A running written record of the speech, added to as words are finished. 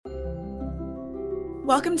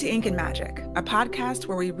Welcome to Ink and Magic, a podcast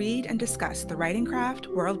where we read and discuss the writing craft,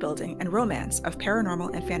 world building, and romance of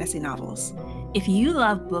paranormal and fantasy novels. If you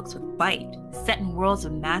love books with bite, set in worlds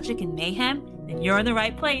of magic and mayhem, then you're in the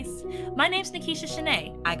right place. My name's Nikisha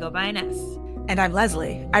Shanae. I go by an S. And I'm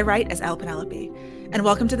Leslie. I write as L. Penelope. And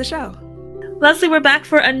welcome to the show. Leslie, we're back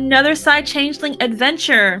for another Side Changeling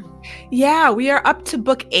adventure. Yeah, we are up to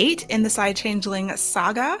book 8 in the Side Changeling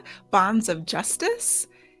saga, Bonds of Justice.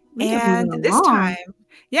 And this time,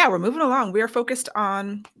 we're moving along. We are focused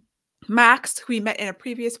on Max, who we met in a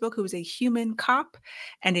previous book, who was a human cop,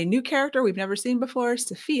 and a new character we've never seen before,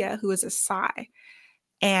 Sophia, who is a Psy.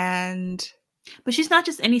 But she's not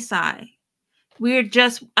just any Psy.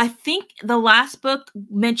 I think the last book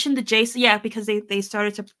mentioned the J-Psy, because they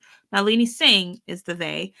started to, Nalini Singh is the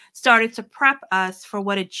they, started to prep us for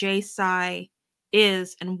what a J-Psy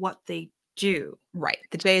is and what they do. Right.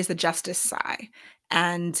 The J is the Justice Psy.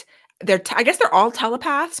 And I guess they're all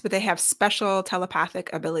telepaths, but they have special telepathic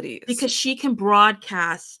abilities. Because she can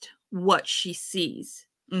broadcast what she sees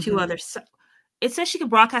to others. It says she can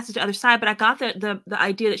broadcast it to other side, but I got the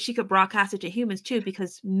idea that she could broadcast it to humans too,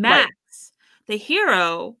 because Max, the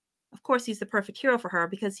hero, of course, he's the perfect hero for her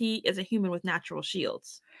because he is a human with natural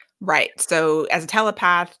shields. Right. So as a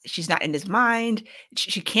telepath, she's not in his mind.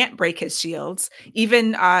 She can't break his shields.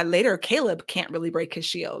 Even later, Caleb can't really break his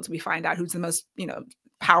shields. We find out who's the most,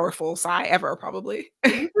 powerful Psy ever, probably.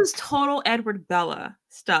 This is total Edward Bella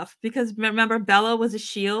stuff, because remember, Bella was a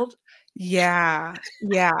shield. Yeah.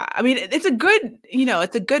 I mean, it's a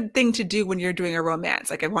good thing to do when you're doing a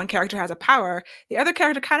romance. Like if one character has a power, the other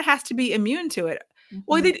character kind of has to be immune to it.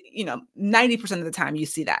 Well, 90% of the time you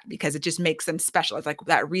see that because it just makes them special. It's like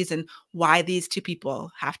that reason why these two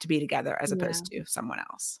people have to be together as opposed to someone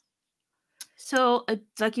else. So,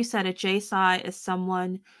 like you said, a J-Psy is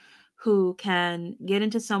someone who can get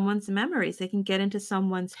into someone's memories. They can get into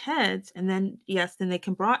someone's heads, and then they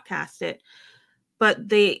can broadcast it. But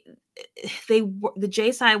the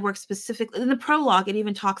J-Psy works specifically in the prologue. It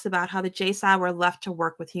even talks about how the J-Psy were left to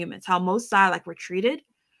work with humans. How most Psy were treated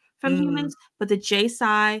from humans, but the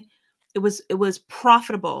J-Psy, it was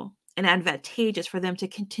profitable and advantageous for them to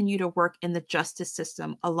continue to work in the justice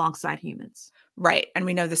system alongside humans. Right. And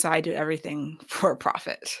we know the Psy do everything for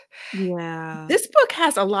profit. Yeah. This book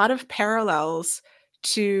has a lot of parallels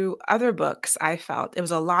to other books. I felt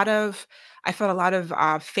a lot of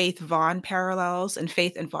Faith Vaughn parallels, and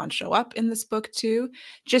Faith and Vaughn show up in this book too,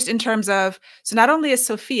 just in terms of, so not only is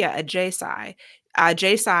Sophia a J-Psy,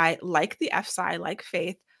 J-Psy, like the F-Psy, like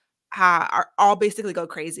Faith, are all basically go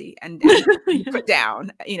crazy and put down.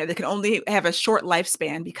 They can only have a short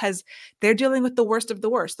lifespan because they're dealing with the worst of the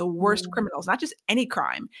worst criminals, not just any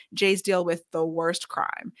crime. Jays deal with the worst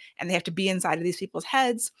crime, and they have to be inside of these people's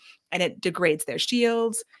heads, and it degrades their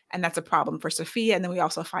shields, and that's a problem for Sophia. And then we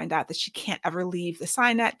also find out that she can't ever leave the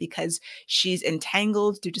Psynet because she's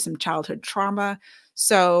entangled due to some childhood trauma.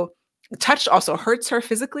 So touch also hurts her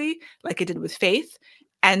physically, like it did with Faith.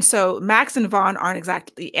 And so Max and Vaughn aren't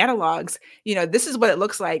exactly analogs. This is what it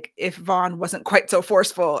looks like if Vaughn wasn't quite so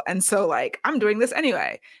forceful. And so I'm doing this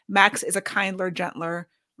anyway. Max is a kinder, gentler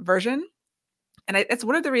version. And it's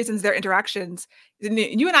one of the reasons their interactions,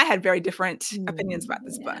 you and I had very different opinions about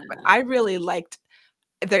this book, but I really liked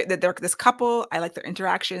they're this couple. I like their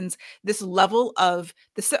interactions. This level of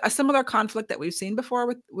a similar conflict that we've seen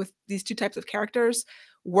before with these two types of characters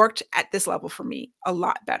worked at this level for me a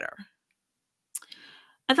lot better.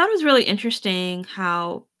 I thought it was really interesting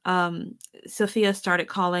how Sophia started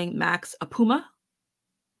calling Max a puma,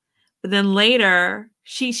 but then later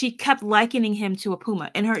she kept likening him to a puma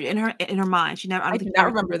in her mind. She never. I do not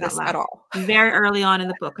remember this at all. Very early on in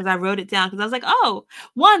the book, because I wrote it down because I was like, oh,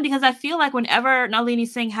 one, because I feel like whenever Nalini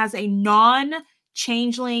Singh has a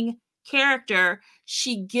non-changeling character,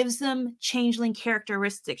 she gives them changeling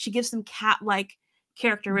characteristics. She gives them cat-like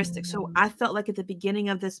characteristics. So I felt like at the beginning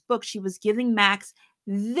of this book, she was giving Max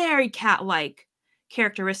very cat-like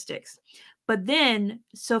characteristics. But then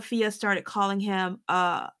Sophia started calling him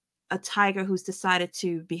a tiger who's decided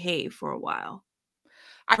to behave for a while.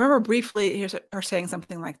 I remember briefly her saying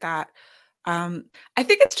something like that. I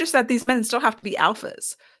think it's just that these men still have to be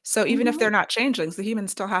alphas. So even if they're not changelings, the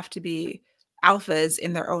humans still have to be alphas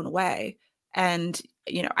in their own way. And,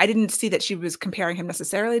 I didn't see that she was comparing him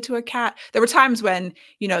necessarily to a cat. There were times when,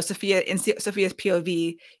 Sophia's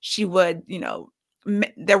POV, she would,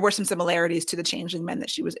 there were some similarities to the changeling men that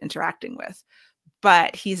she was interacting with.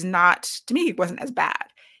 But he's not, to me, he wasn't as bad.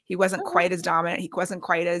 He wasn't quite as dominant. He wasn't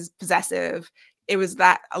quite as possessive. It was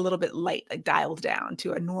that a little bit light, like dialed down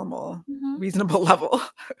to a normal, reasonable level.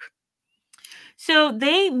 So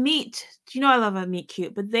they meet. You know I love a meet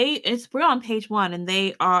cute, but we're on page one, and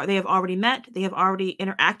they have already met, they have already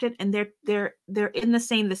interacted, and they're in the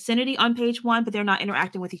same vicinity on page one, but they're not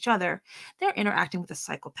interacting with each other. They're interacting with a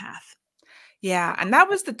psychopath. Yeah, and that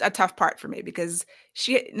was a tough part for me because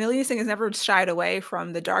Nalini Singh has never shied away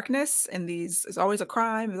from the darkness, and these is always a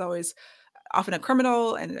crime, is always often a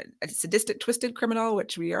criminal and a sadistic, twisted criminal,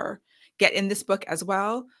 which we are get in this book as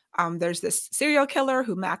well. There's this serial killer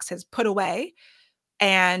who Max has put away,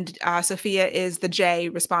 and Sophia is the J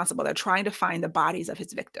responsible. They're trying to find the bodies of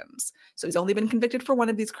his victims. So he's only been convicted for one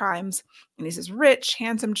of these crimes, and he's this rich,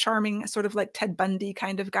 handsome, charming, sort of like Ted Bundy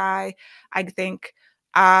kind of guy, I think.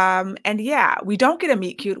 And yeah, we don't get a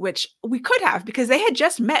meet cute, which we could have because they had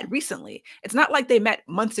just met recently. It's not like they met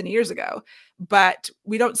months and years ago, but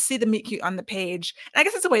we don't see the meet cute on the page. And I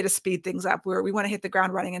guess it's a way to speed things up where we want to hit the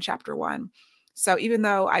ground running in chapter one. So even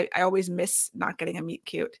though I always miss not getting a meet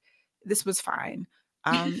cute, this was fine.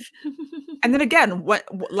 Um, and then again, what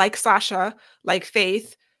like Sasha, like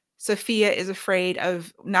Faith, Sophia is afraid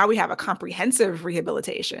of now we have a comprehensive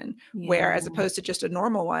rehabilitation Yeah. where as opposed to just a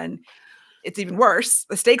normal one, it's even worse.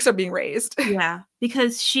 The stakes are being raised. Yeah,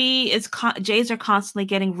 because Jays are constantly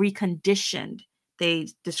getting reconditioned. They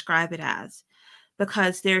describe it as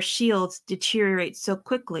because their shields deteriorate so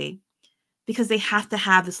quickly because they have to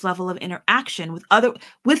have this level of interaction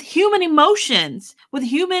with human emotions, with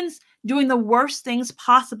humans doing the worst things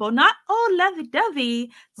possible. Not oh lovey-dovey,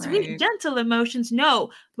 sweet, Right. gentle emotions. No,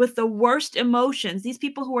 with the worst emotions. These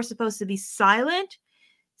people who are supposed to be silent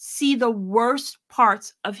see the worst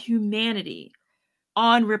parts of humanity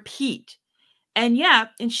on repeat. And yeah,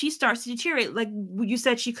 and she starts to deteriorate. Like you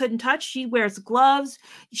said, she couldn't touch. She wears gloves.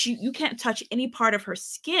 You can't touch any part of her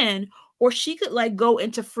skin, or she could like go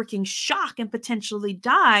into freaking shock and potentially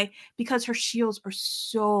die because her shields are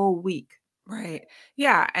so weak. Right.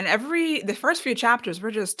 Yeah. And the first few chapters,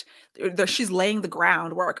 we're just, she's laying the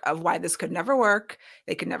groundwork of why this could never work.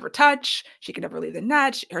 They could never touch. She could never leave the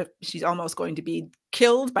net. She's almost going to be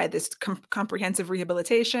killed by this comprehensive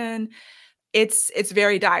rehabilitation. It's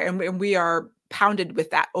very dire, and we are pounded with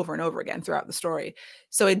that over and over again throughout the story.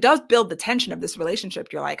 So it does build the tension of this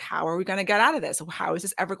relationship. You're like, how are we going to get out of this? How is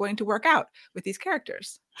this ever going to work out with these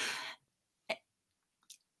characters?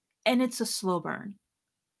 And it's a slow burn.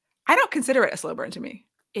 I don't consider it a slow burn to me.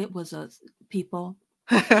 It was a people.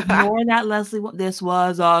 Ignore that Leslie. This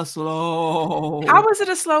was a slow How is it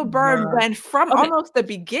a slow burn burn. when from Okay, almost the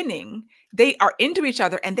beginning they are into each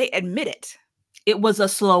other and they admit it? it was a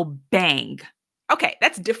slow bang. Okay,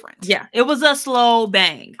 that's different. Yeah, it was a slow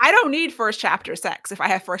bang. I don't need first chapter sex if I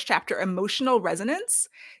have first chapter emotional resonance.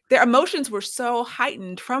 Their emotions were so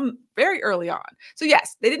heightened from very early on. So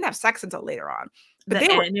yes, they didn't have sex until later on, but The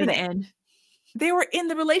they were end, near in the it. end. They were in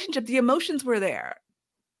the relationship. The emotions were there.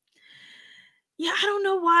 Yeah, I don't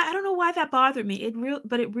know why. I don't know why that bothered me.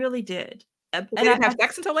 But it really did. But they And didn't have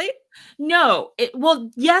sex until late. no, well,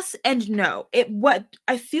 yes and no.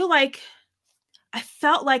 I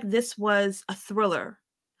felt like this was a thriller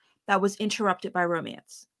that was interrupted by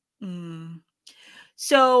romance. Mm.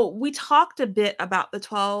 So we talked a bit about the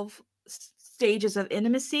 12 stages of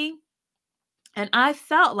intimacy. And I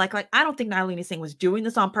felt like I don't think Nalini Singh was doing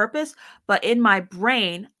this on purpose, but in my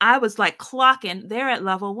brain, I was like clocking. They're at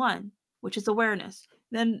level one, which is awareness.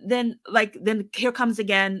 Then here comes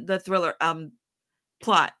again the thriller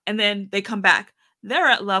plot, and then they come back. They're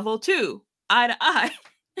at level two, eye to eye,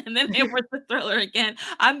 and then they were the thriller again.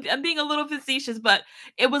 I'm being a little facetious, but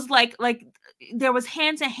it was like there was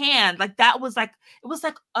hand to hand. Like that was like it was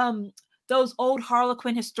like those old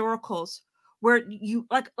Harlequin historicals where you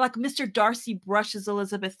like Mr. Darcy brushes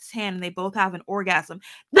Elizabeth's hand and they both have an orgasm.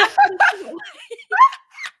 That's what it felt like.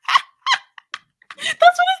 That's what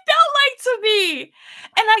it felt like to me.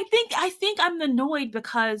 And I think I'm annoyed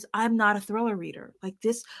because I'm not a thriller reader. Like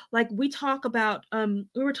this, like we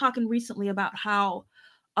were talking recently about how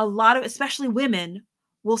a lot of especially women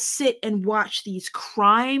will sit and watch these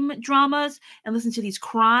crime dramas and listen to these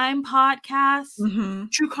crime podcasts, Hmm.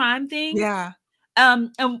 true crime things. Yeah.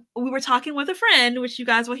 And we were talking with a friend, which you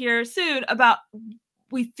guys will hear soon, about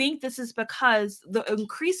we think this is because the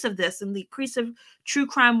increase of this and the increase of true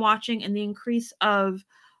crime watching and the increase of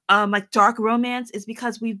like dark romance is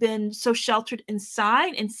because we've been so sheltered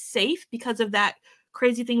inside and safe because of that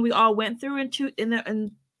crazy thing we all went through in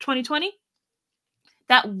 2020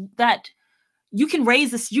 that that you can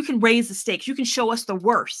raise the stakes, you can show us the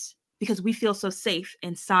worst because we feel so safe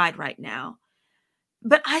inside right now.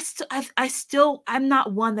 But I'm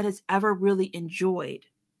not one that has ever really enjoyed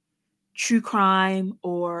true crime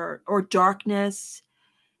or darkness,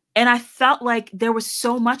 and I felt like there was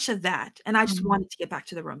so much of that, and I just Mhm. wanted to get back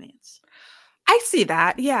to the romance. I see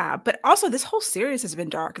that, yeah, but also this whole series has been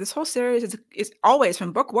dark. This whole series is always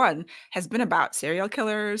from book one has been about serial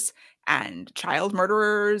killers and child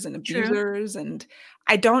murderers and True. abusers, and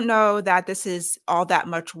I don't know that this is all that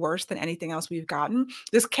much worse than anything else we've gotten.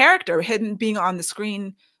 This character hidden being on the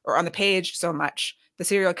screen or on the page so much, the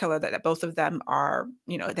serial killer that both of them are,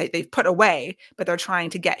 they've put away, but they're trying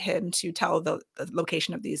to get him to tell the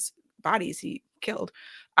location of these bodies he killed.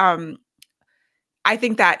 Um, I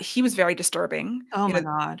think that he was very disturbing. Oh You my know,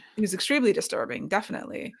 god. he was extremely disturbing,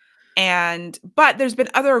 definitely. But there's been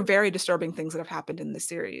other very disturbing things that have happened in the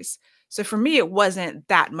series. So for me, it wasn't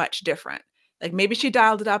that much different. Like maybe she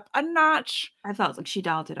dialed it up a notch. I felt like she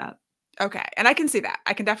dialed it up. Okay. And I can see that.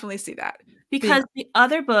 I can definitely see that being, Because the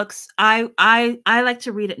other books, I like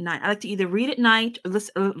to read at night. I like to either read at night or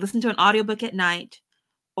listen to an audiobook at night,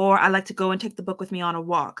 or I like to go and take the book with me on a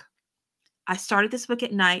walk. I started this book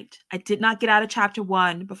at night. I did not get out of chapter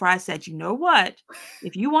 1 before I said, "You know what?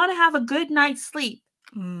 If you wanna have a good night's sleep,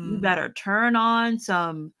 you mm. better turn on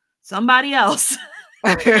somebody else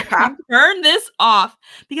and turn this off."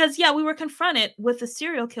 Because, yeah, we were confronted with a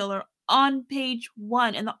serial killer on page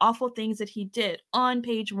 1 and the awful things that he did on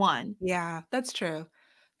page 1. Yeah, that's true.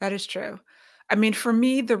 That is true. I mean, for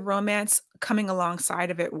me, the romance coming alongside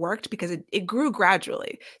of it worked because it grew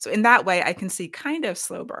gradually. So in that way, I can see kind of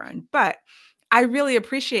slow burn. But I really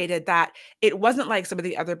appreciated that it wasn't like some of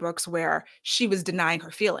the other books where she was denying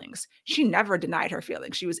her feelings. She never denied her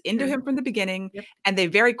feelings. She was into True. him from the beginning, Yep. and they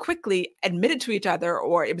very quickly admitted to each other,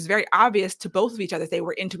 or it was very obvious to both of each other they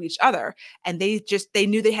were into each other. And they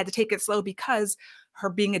knew they had to take it slow because her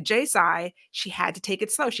being a J-Psi, she had to take it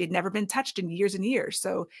slow. She had never been touched in years and years.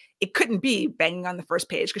 So it couldn't be banging on the first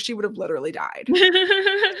page because she would have literally died.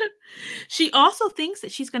 She also thinks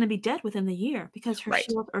that she's gonna be dead within the year because her Right.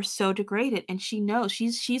 shields are so degraded, and she knows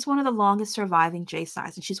she's one of the longest surviving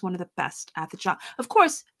J-Sides, and she's one of the best at the job. Of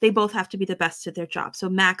course, they both have to be the best at their job. So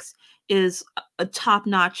Max is a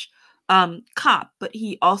top-notch cop, but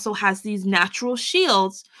he also has these natural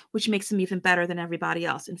shields, which makes him even better than everybody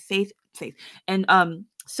else. And Faith and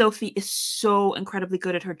Sophie is so incredibly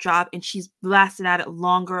good at her job, and she's blasted at it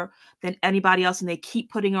longer than anybody else, and they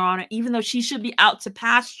keep putting her on it, even though she should be out to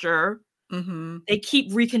pasture. Mhm. They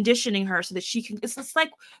keep reconditioning her so that she can. It's just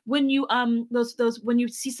like when you those when you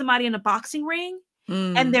see somebody in a boxing ring,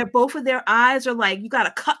 and Mm. they're both of their eyes are like you got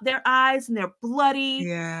to cut their eyes and they're bloody.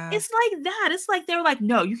 Yeah. It's like that. It's like they're like,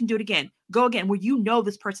 no, you can do it again. Go again. Where you know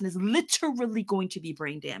this person is literally going to be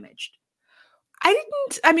brain damaged.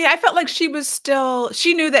 I mean, I felt like she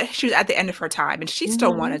knew that she was at the end of her time and she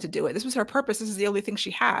still Hmm. wanted to do it. This was her purpose. This is the only thing she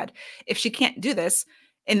had. If she can't do this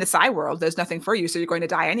in the Psy world, there's nothing for you, so you're going to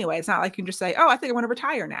die anyway. It's not like you can just say, "Oh, I think I want to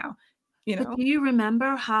retire now." You But know? do you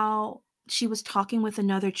remember how she was talking with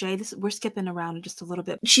another J? This we're skipping around just a little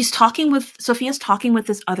bit. She's talking with Sophia's talking with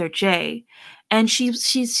this other J, and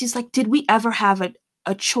she's like, "Did we ever have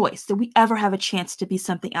a choice? Did we ever have a chance to be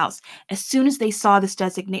something else?" As soon as they saw this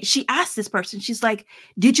designation, she asked this person, she's like,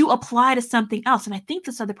 "Did you apply to something else?" And I think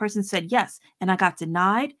this other person said yes, and I got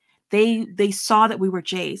denied. They saw that we were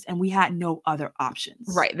J's and we had no other options.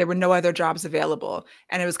 Right, there were no other jobs available,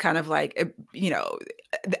 and it was kind of like,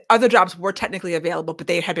 the other jobs were technically available, but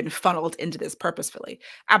they had been funneled into this purposefully.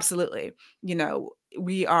 Absolutely. You know,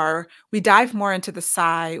 we dive more into the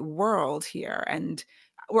Psy world here, and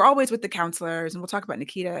we're always with the counselors, and we'll talk about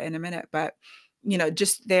Nikita in a minute, but,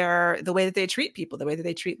 just the way that they treat people, the way that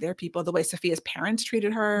they treat their people, the way Sophia's parents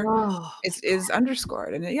treated her Oh is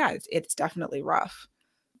underscored, and yeah, it's definitely rough.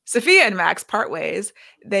 Sophia and Max part ways.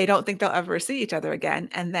 They don't think they'll ever see each other again.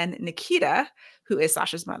 And then Nikita, who is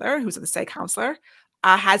Sasha's mother, who's the state counselor,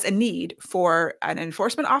 has a need for an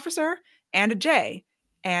enforcement officer and a J.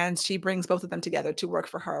 And she brings both of them together to work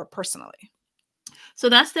for her personally. So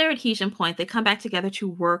that's their adhesion point. They come back together to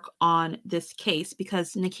work on this case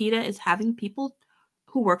because Nikita is having people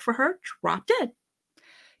who work for her drop dead.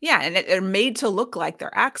 Yeah, and they're made to look like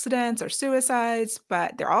they're accidents or suicides,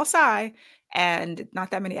 but they're all Psy, and not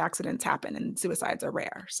that many accidents happen, and suicides are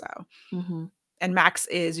rare. So Hmm. and Max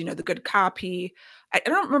is, the good cop. I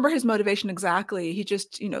don't remember his motivation exactly. He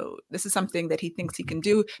just, this is something that he thinks he can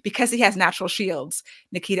do because he has natural shields.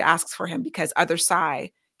 Nikita asks for him because other Psy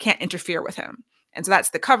can't interfere with him. And so that's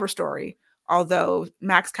the cover story. Although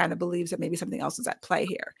Max kind of believes that maybe something else is at play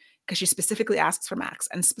here because she specifically asks for Max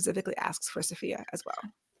and specifically asks for Sophia as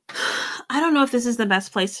well. I don't know if this is the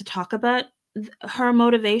best place to talk about her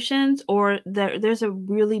motivations or there's a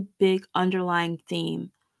really big underlying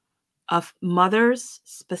theme of mothers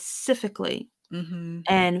specifically Hmm.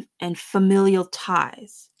 and familial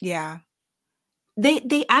ties. Yeah.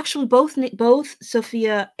 They actually both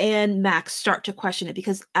Sophia and Max start to question it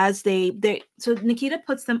because as they so Nikita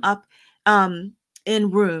puts them up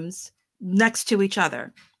in rooms next to each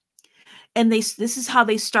other, and this is how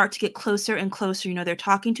they start to get closer and closer. You know, they're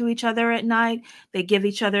talking to each other at night. They give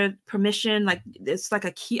each other permission, like it's like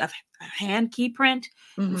a hand key print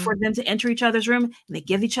for Mhm. them to enter each other's room, and they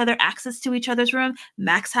give each other access to each other's room.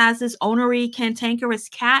 Max has this ornery cantankerous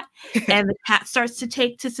cat, and the cat starts to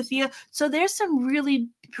take to Sophia. So there's some really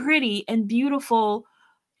pretty and beautiful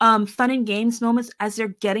fun and games moments as they're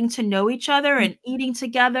getting to know each other Mm, and eating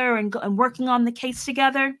together and working on the case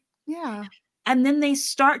together. yeah. And then they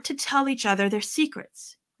start to tell each other their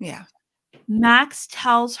secrets. Yeah. Max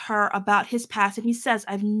tells her about his past, and he says,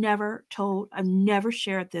 I've never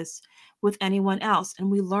shared this with anyone else.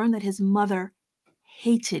 And we learn that his mother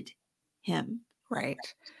hated him. Right.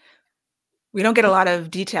 We don't get a lot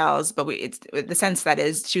of details, but it's the sense that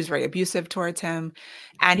is she was very abusive towards him,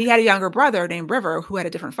 and he had a younger brother named River who had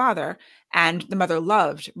a different father, and the mother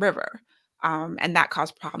loved River, and that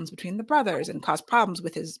caused problems between the brothers and caused problems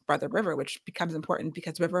with his brother River, which becomes important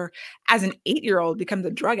because River, as an 8-year-old, becomes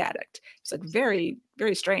a drug addict. It's like very,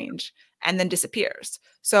 very strange, and then disappears.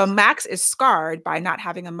 So Max is scarred by not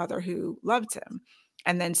having a mother who loved him.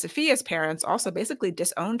 And then Sophia's parents also basically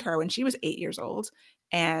disowned her when she was 8 years old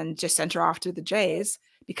and just sent her off to the Jays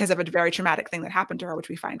because of a very traumatic thing that happened to her, which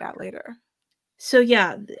we find out later. So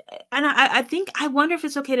yeah, and I think I wonder if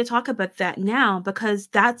it's okay to talk about that now because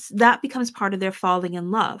that becomes part of their falling in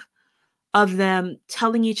love, of them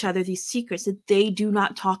telling each other these secrets that they do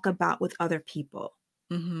not talk about with other people.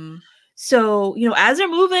 Hmm. So, you know, as they're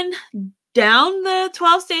moving down the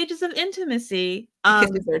 12 stages of intimacy, He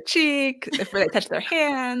kisses their cheek, if they touch their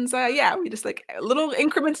hands. Yeah, we just like little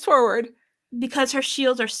increments forward. because her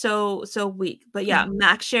shields are so weak. But yeah, Mhm.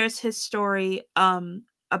 Max shares his story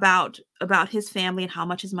about his family and how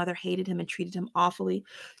much his mother hated him and treated him awfully.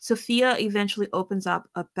 Sophia eventually opens up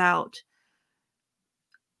about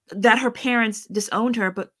that her parents disowned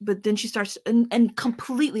her, but then she starts and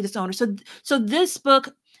completely disowned her. So this book,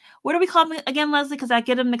 what do we call them again, Leslie? Because I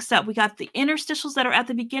get them mixed up. We got the interstitials that are at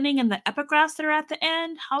the beginning and the epigraphs that are at the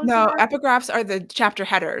end. How does it No, work? epigraphs are the chapter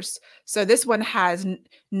headers. So this one has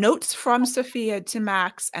notes from Sophia to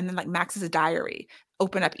Max, and then like Max's diary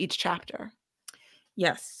open up each chapter.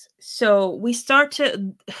 Yes. So we start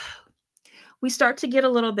to get a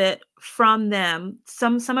little bit from them.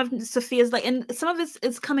 Some of Sophia's like, and some of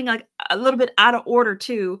it's coming like a little bit out of order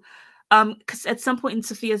too. Because at some point in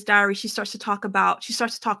Sophia's diary, she starts to talk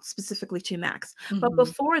specifically to Max. But Hmm.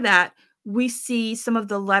 before that, we see some of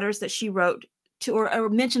the letters that she wrote to, or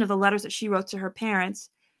mention of the letters that she wrote to her parents,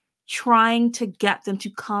 trying to get them to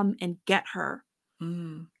come and get her.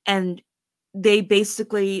 Mm. And they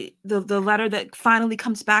basically the letter that finally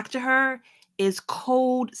comes back to her is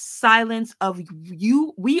cold silence of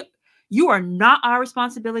you are not our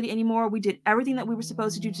responsibility anymore. We did everything that we were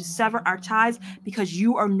supposed to do to sever our ties because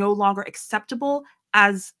you are no longer acceptable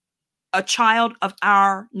as a child of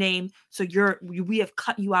our name. So we have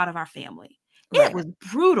cut you out of our family. It Right. was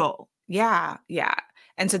brutal. Yeah, yeah.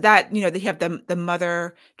 And so that, they have the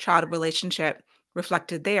mother-child relationship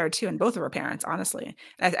reflected there too in both of her parents, honestly.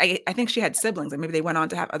 I think she had siblings, and maybe they went on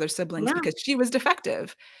to have other siblings Yeah, because she was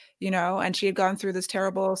defective, and she had gone through this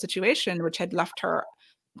terrible situation which had left her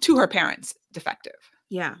to her parents defective.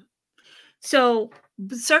 yeah. So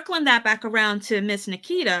circling that back around to Miss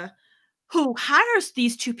Nikita, who hires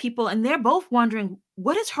these two people, and they're both wondering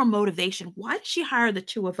what is her motivation? Why did she hire the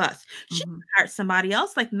two of us? She Mhm. hired somebody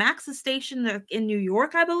else, like Max is stationed in New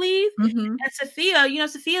York, I believe. Mhm. And Sophia,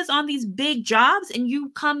 Sophia's on these big jobs, and you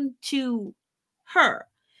come to her.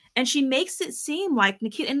 And she makes it seem like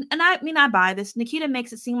Nikita, and I mean, I buy this. Nikita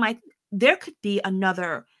makes it seem like there could be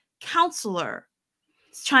another counselor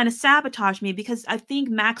trying to sabotage me because I think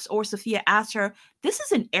Max or Sophia asked her, "This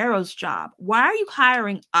is an Arrow's job. Why are you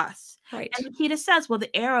hiring us?" Right. And Nikita says, "Well,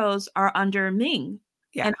 the Arrows are under Ming,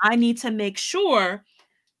 Yeah. and I need to make sure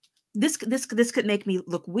this could make me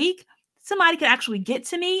look weak. Somebody could actually get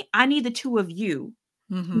to me. I need the two of you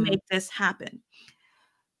to Mhm. make this happen."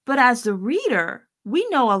 But as the reader, we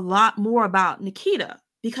know a lot more about Nikita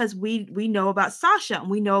because we know about Sasha and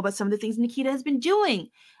we know about some of the things Nikita has been doing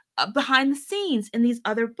behind the scenes in these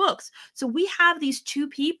other books. So we have these two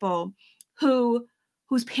people who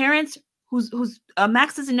whose parents whose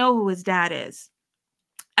Max doesn't know who his dad is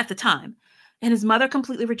at the time. And his mother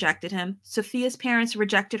completely rejected him. Sophia's parents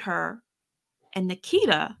rejected her, and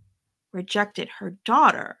Nikita rejected her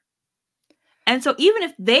daughter. And so even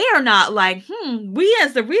if they are not like, we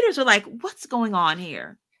as the readers are like, what's going on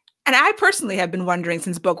here? And I personally have been wondering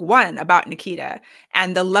since book one about Nikita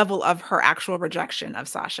and the level of her actual rejection of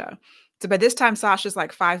Sasha. So by this time, Sasha's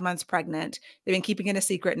like 5 months pregnant. They've been keeping it a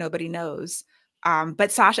secret. Nobody knows.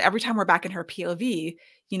 But Sasha, every time we're back in her POV,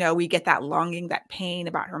 we get that longing, that pain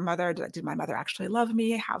about her mother. Did my mother actually love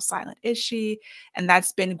me? How silent is she? And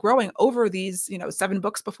that's been growing over these, 7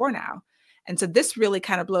 books before now. And so this really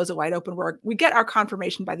kind of blows it wide open where we get our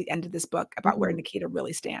confirmation by the end of this book about where Mhm. Nikita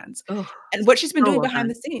really stands Oh, and what she's been so doing well behind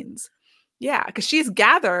done. the scenes. Yeah, because she's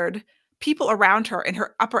gathered people around her in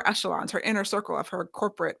her upper echelons, her inner circle of her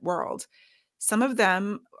corporate world. Some of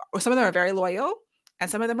them, some of them are very loyal, and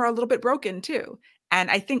some of them are a little bit broken too. And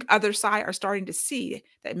I think other side are starting to see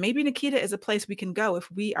that maybe Nikita is a place we can go if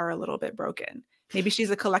we are a little bit broken. Maybe she's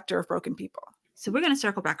a collector of broken people. So we're going to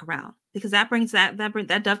circle back around because that brings that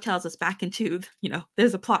dovetails us back into,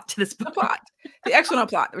 there's a plot to this The book. plot, the external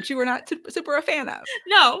plot, which you were not super a fan of.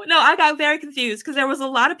 No, no, I got very confused because there was a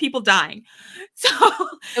lot of people dying. So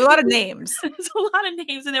A lot of names. there's a lot of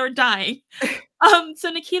names and they were dying. So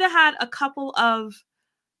Nikita had a couple of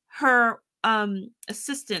her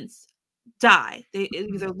assistants die. It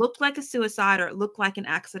Mhm. either looked like a suicide or it looked like an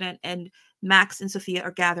accident, and Max and Sophia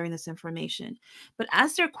are gathering this information. But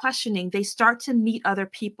as they're questioning, they start to meet other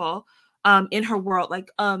people in her world. Like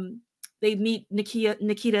they meet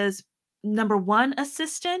Nikita's number one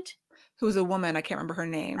assistant. Who was a woman? I can't remember her I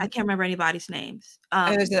name. can't remember anybody's names.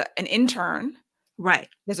 And there's an intern. Right,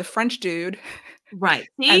 There's a French dude right.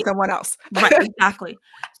 and See, someone else. right, exactly.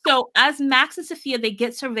 So as Max and Sophia, they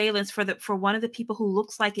get surveillance for one of the people who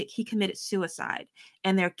looks like he committed suicide,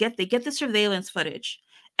 and they get the surveillance footage,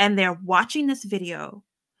 and they're watching this video,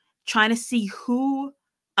 trying to see who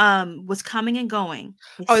was coming and going.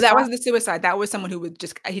 They Oh, that saw wasn't the suicide. That was someone who would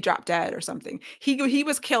just he dropped dead or something. He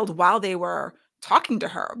was killed while they were talking to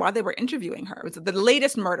her, while they were interviewing her. It was the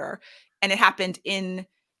latest murder, and it happened in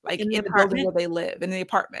in the in the building apartment. where they live, in the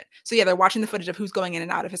apartment. So yeah, they're watching the footage of who's going in and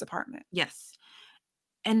out of his apartment. Yes.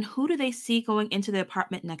 And who do they see going into the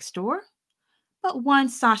apartment next door? But one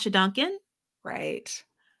Sasha Duncan. Right.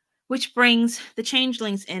 Which brings the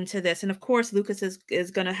changelings into this, and of course, Lucas is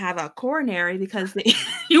going to have a coronary because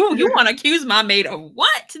you want to accuse my maid of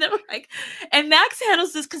what? And, like, and Max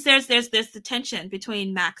handles this because there's the tension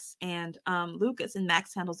between Max and Lucas, and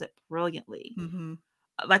Max handles it brilliantly, Hmm.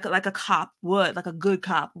 like a cop would, like a good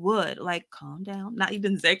cop would, like calm down. Not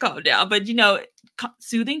even say calm down, but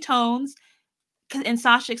soothing tones. And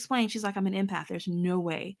Sasha explained, she's like, I'm an empath. There's no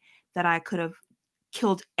way that I could have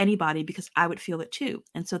killed anybody because I would feel it too.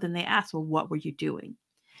 And so then they ask, well, what were you doing?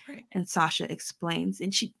 Right. And Sasha explains,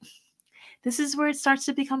 and this is where it starts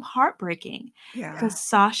to become heartbreaking Yeah.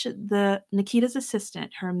 because Nikita's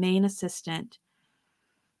assistant, her main assistant,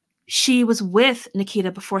 she was with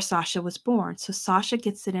Nikita before Sasha was born. So Sasha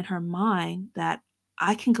gets it in her mind that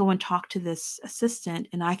I can go and talk to this assistant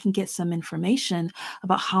and I can get some information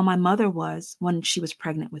about how my mother was when she was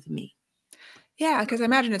pregnant with me. Yeah, because I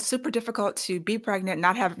imagine it's super difficult to be pregnant,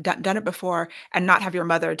 not have done it before, and not have your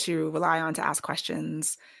mother to rely on to ask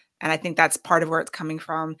questions. And I think that's part of where it's coming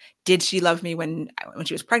from. Did she love me when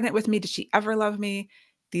she was pregnant with me? Did she ever love me?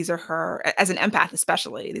 These are as an empath,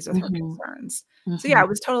 especially, these are her Mhm, concerns. So yeah, mhm. it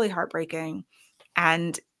was totally heartbreaking.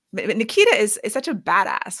 And but Nikita is such a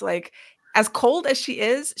badass. Like as cold as she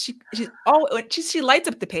is, she lights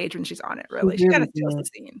up the page when she's on it. She Really, she kind really of steals the did.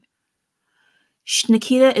 scene.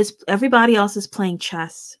 Nikita is everybody else is playing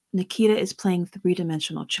chess. Nikita is playing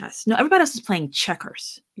three-dimensional chess. No, everybody else is playing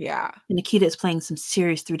checkers. Yeah. And Nikita is playing some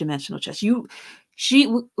serious three-dimensional chess. We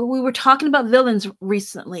were talking about villains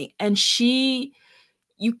recently, and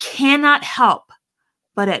you cannot help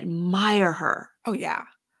but admire her. Oh yeah.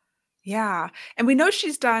 Yeah, and we know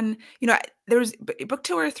she's done there was book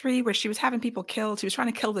 2 or 3 where she was having people killed, she was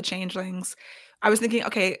trying to kill the changelings. I was thinking,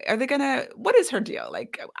 "Okay, are they gonna what is her deal?"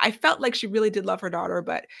 Like, I felt like she really did love her daughter,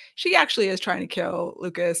 but she actually is trying to kill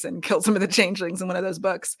Lucas and kill some of the changelings in one of those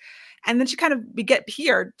books, and then she kind of we get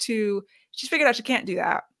here to she's figured out she can't do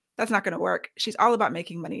that. That's not gonna work. She's all about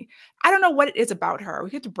making money. I don't know what it is about her. We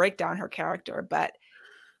have to break down her character, but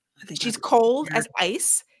I think she's that's cold weird. as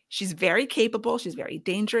ice. She's very capable. She's very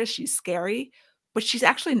dangerous. She's scary, but she's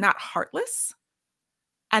actually not heartless.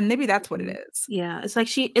 And maybe that's what Mhm. it is. Yeah, it's like,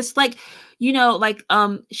 she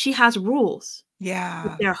has rules, but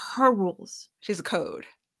Yeah. they're her rules. She's a code.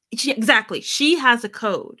 Exactly. She has a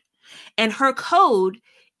code, and her code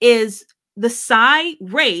is the Psy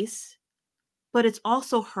race, but it's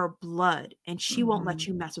also her blood, and she won't let Mhm.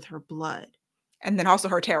 you mess with her blood. And then also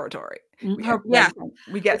her territory. We Her, by yeah, the time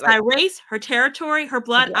we it's get, by like, race, her territory, her her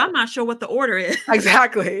blood. blood. I'm not sure what the order is.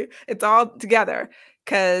 Exactly. It's all together.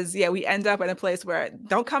 Because yeah, we end up in a place where,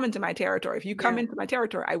 "Don't come into my territory. If you come Yeah. into my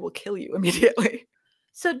territory, I will kill you immediately."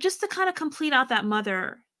 So just to kind of complete out that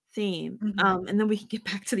mother theme, Mhm. and then we can get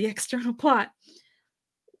back to the external plot.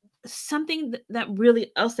 Something that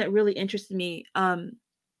really else that really interested me,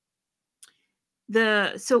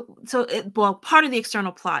 the so it, well, part of the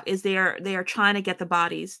external plot is they are trying to get the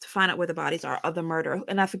bodies to find out where the bodies are of the murder,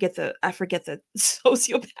 and I forget the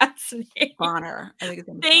sociopath's name. Bonner. I think his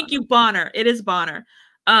name is Thank you, Bonner. Bonner. It is Bonner.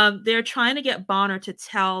 They're trying to get Bonner to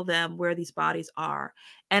tell them where these bodies are.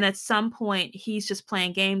 And at some point, he's just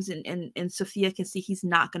playing games, and Sophia can see he's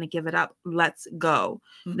not going to give it up. Let's go.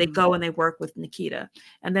 They Mhm. go and they work with Nikita.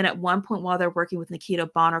 And then at one point, while they're working with Nikita,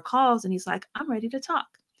 Bonner calls and he's like, I'm ready to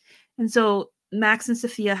talk. And so Max and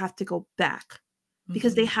Sophia have to go back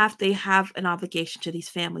because they Mhm. have an obligation to these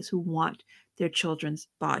families who want their children's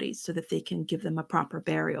bodies so that they can give them a proper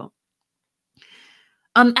burial.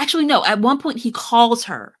 Actually, no. At one point, he calls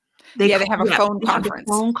her. Yeah, they have a Yeah, phone they have the conference,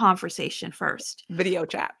 phone conversation first, video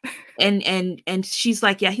chat. and she's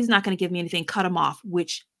like, "Yeah, he's not going to give me anything. Cut him off,"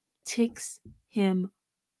 which ticks him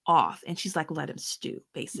off. And she's like, "Let him stew," Yeah.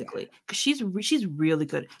 basically, because she's really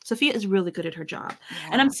good. Sophia is really good at her job.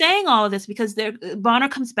 And I'm Yeah. saying all of this because there Bonner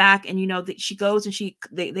comes back, and that she goes and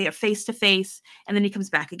they are face to face, and then he comes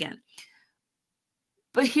back again.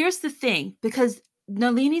 But here's the thing, because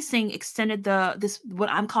Nalini Singh extended this what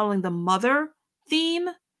I'm calling the mother theme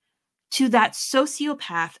to that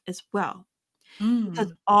sociopath as well.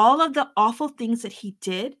 Because Mm. all of the awful things that he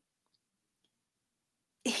did,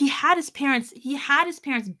 he had his parents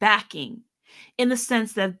backing in the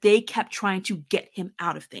sense that they kept trying to get him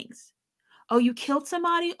out of things. Oh, you killed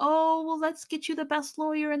somebody? Oh, well, let's get you the best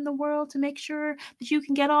lawyer in the world to make sure that you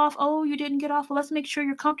can get off. Oh, you didn't get off. Well, let's make sure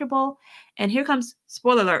you're comfortable. And here comes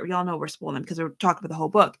spoiler alert. Y'all know we're spoiling because we're talking about the whole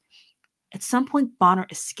book. At some point, Bonner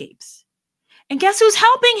escapes. And guess who's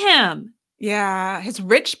helping him? Yeah, his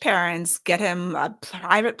rich parents get him a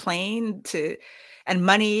private plane to and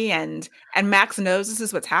money, and Max knows this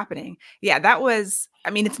is what's happening. Yeah, that was, I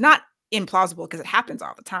mean, it's not implausible because it happens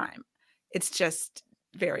all the time. It's just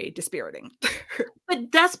very dispiriting.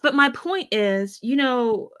 But my point is,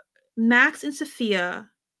 Max and Sophia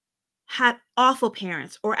had awful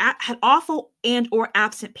parents or had awful and or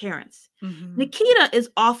absent parents. Mhm. Nikita is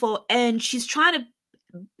awful and she's trying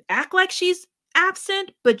to act like she's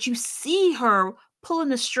absent, but you see her pulling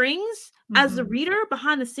the strings as the Mhm. reader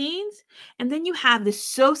behind the scenes. And then you have this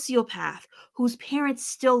sociopath whose parents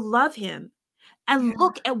still love him and Yeah.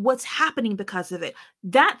 look at what's happening because of it.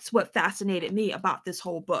 That's what fascinated me about this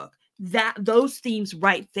whole book. That those themes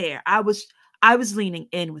right there. I was leaning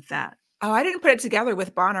in with that. Oh, I didn't put it together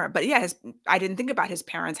with Bonner, but yeah, I didn't think about his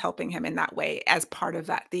parents helping him in that way as part of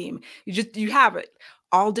that theme. You have it,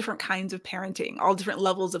 all different kinds of parenting, all different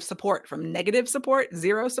levels of support, from negative support,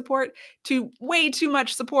 zero support, to way too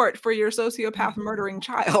much support for your sociopath murdering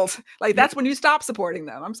child. Like, that's when you stop supporting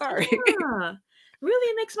them. I'm sorry. Yeah.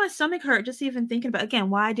 Really makes my stomach hurt just even thinking about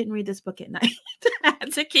again why I didn't read this book at night. I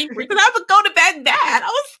had to keep reading because I would go to bed mad.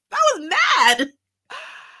 I was mad.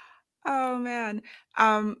 Oh, man.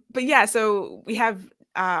 But yeah, so we have,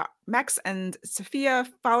 Max and Sophia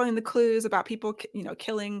following the clues about people,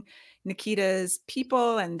 killing Nikita's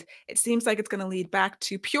people, and it seems like it's gonna lead back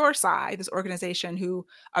to Pure Psy, this organization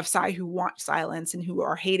of Psy who want silence and who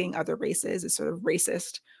are hating other races, this sort of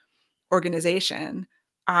racist organization.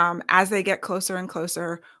 As they get closer and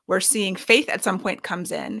closer, we're seeing Faith at some point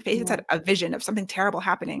comes in. Faith has Yeah. had a vision of something terrible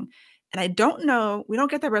happening. And I don't know, we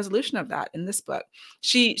don't get the resolution of that in this book.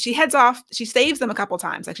 She heads off, she saves them a couple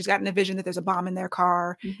times. Like, she's gotten a vision that there's a bomb in their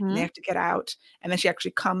car and they Mhm. have to get out. And then she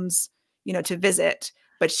actually comes, to visit.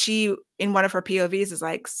 But she, in one of her POVs, is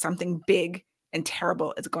like, something big and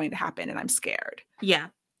terrible is going to happen, and I'm scared. Yeah.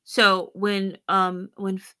 So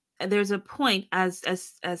there's a point as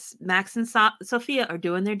Max and Sophia are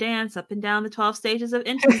doing their dance up and down the 12 stages of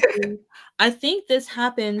intimacy. I think this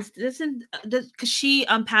happens. This is because she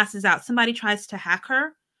passes out. Somebody tries to hack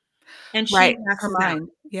her, and she Right. Her passes out. mind.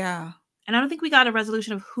 Yeah. And I don't think we got a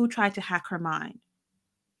resolution of who tried to hack her mind.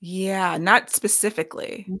 Yeah, not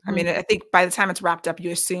specifically. I mean, Mhm. I think by the time it's wrapped up, you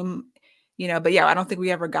assume, but yeah, I don't think we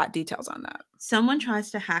ever got details on that. Someone tries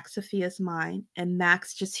to hack Sophia's mind, and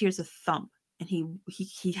Max just hears a thump, and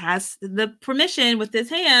he has the permission with his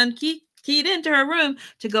hand keyed into her room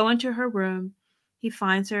to go into her room. He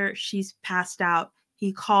finds her; she's passed out.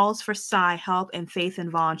 He calls for Psy help, and Faith and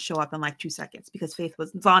Vaughn show up in like 2 seconds because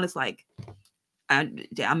Vaughn is like,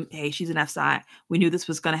 Hey, she's an FSI. We knew this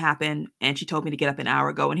was going to happen, and she told me to get up an hour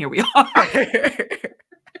ago, and here we are.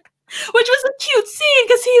 Which was a cute scene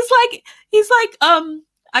because he's like,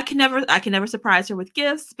 I can never surprise her with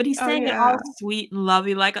gifts, but he's Oh, saying it all yeah. sweet and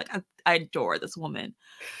lovey, like I adore this woman.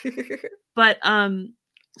 But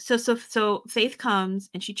so Faith comes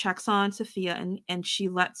and she checks on Sophia, and she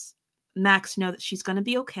lets Max know that she's gonna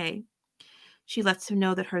be okay. She lets him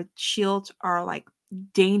know that her shields are like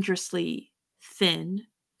dangerously thin.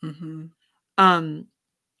 Mhm. Um,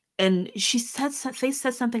 and Faith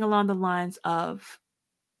said something along the lines of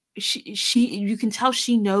she you can tell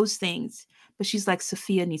she knows things, but she's like,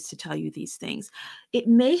 Sophia needs to tell you these things. It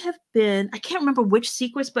may have been, I can't remember which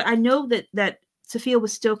secrets, but I know that Sophia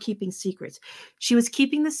was still keeping secrets. She was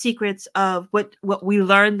keeping the secrets of what we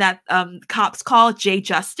learned that cops call J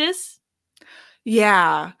Justice.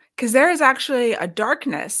 Yeah, because there is actually a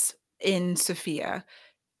darkness in Sophia,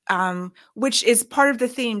 which is part of the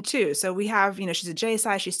theme too. So we have, she's a J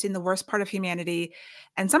side, she's seen the worst part of humanity,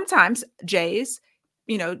 and sometimes Jays,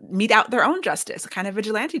 mete out their own justice, kind of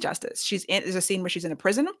vigilante justice. There's a scene where she's in a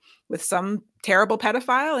prison with some terrible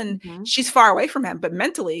pedophile, and Mhm. she's far away from him, but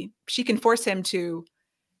mentally she can force him to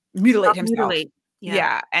mutilate himself. Mutilate. Yeah.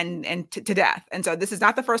 Yeah, and to death. And so this is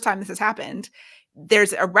not the first time this has happened.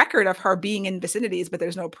 There's a record of her being in vicinities, but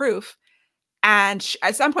there's no proof. And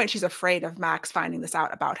at some point, she's afraid of Max finding this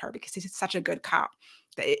out about her because he's such a good cop.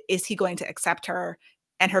 Is he going to accept her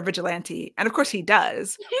and her vigilante? And of course, he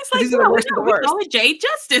does, He's because like, these are the yeah, we worst of the know. We call worst, it J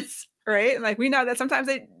Justice. right? And like we know that sometimes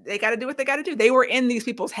they got to do what they got to do. They were in these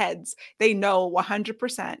people's heads. They know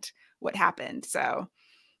 100% what happened. So,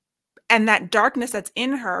 and that darkness that's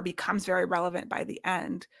in her becomes very relevant by the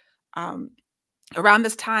end. Um, Around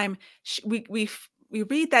this time, we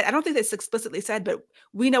read that, I don't think that's explicitly said, but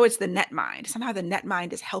we know it's the net mind. Somehow the net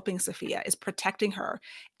mind is helping Sophia, is protecting her,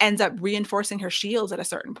 ends up reinforcing her shields at a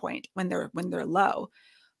certain point when they're low.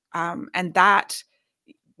 And that,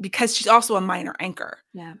 because she's also a minor anchor,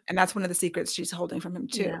 Yeah. and that's one of the secrets she's holding from him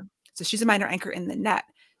too. Yeah. So she's a minor anchor in the net,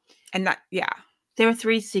 and that, yeah. There are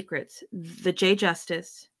three secrets. The J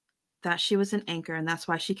Justice, that she was an anchor, and that's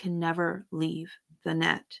why she can never leave the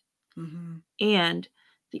net. Hmm. And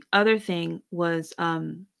the other thing was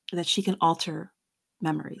that she can alter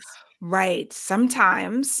memories. Right.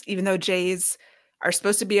 Sometimes, even though Jays are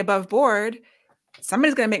supposed to be above board,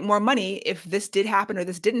 somebody's going to make more money if this did happen or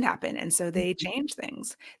this didn't happen. And so they Mhm. change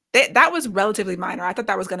things. That was relatively minor. I thought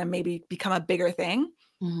that was going to maybe become a bigger thing,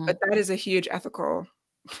 but Mhm. that is a huge ethical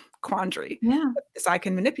quandary. Yeah, So I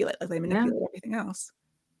can manipulate like they yeah. manipulate everything else.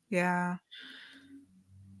 Yeah.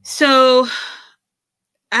 So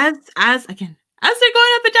as again, as they're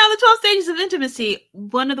going up and down the 12 stages of intimacy,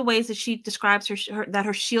 one of the ways that she describes that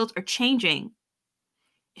her shields are changing,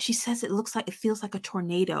 she says it feels like a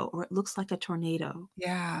tornado, or it looks like a tornado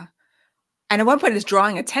Yeah. And at one point it's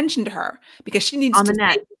drawing attention to her because she needs on the to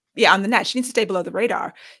net. stay, yeah, on the net. She needs to stay below the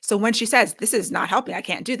radar. So when she says, this is not helping, I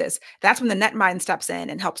can't do this, that's when the net mind steps in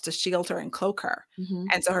and helps to shield her and cloak her. Mhm.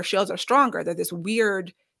 And so her shields are stronger. They're this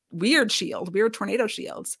weird shield, weird tornado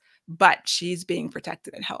shields, but she's being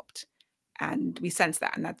protected and helped. And we sense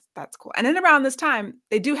that, and that's cool. And then around this time,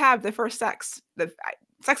 they do have the first sex. The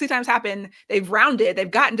sexy times happen. They've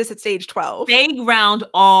gotten to stage 12 They round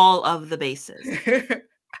all of the bases,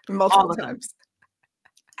 multiple all of them, times.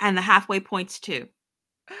 and the halfway points too.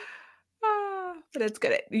 But it's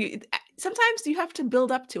good. Sometimes you have to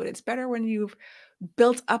build up to it. It's better when you've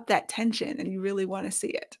built up that tension and you really want to see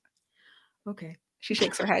it. Okay. She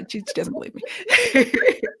shakes her head. She doesn't believe me.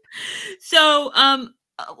 So,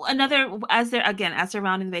 another as they're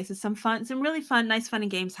rounding the bases, some really fun, nice, fun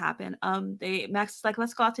and games happen. They Max is like,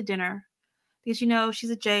 let's go out to dinner because she's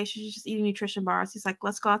a J, she's just eating nutrition bars. He's like,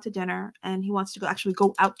 let's go out to dinner, and he wants to go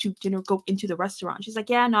out to dinner, go into the restaurant. She's like,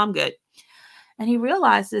 yeah, no, I'm good. And he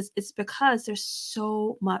realizes it's because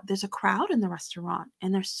there's a crowd in the restaurant,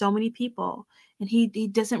 and there's so many people, and he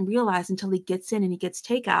doesn't realize until he gets in and he gets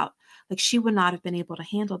takeout, like she would not have been able to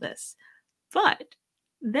handle this. But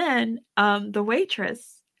then the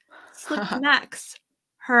waitress slipped Max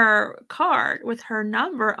her card with her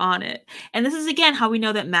number on it. And this is again how we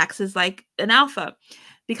know that Max is like an alpha.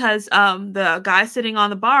 Because the guy sitting on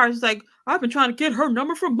the bar is like, I've been trying to get her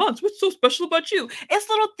number for months. What's so special about you? It's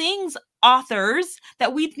little things, authors,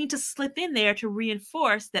 that we need to slip in there to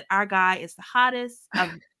reinforce that our guy is the hottest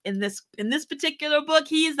of in this particular book.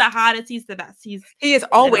 He is the hottest. He's the best. He's He is I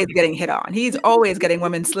always don't getting hit on. He's always getting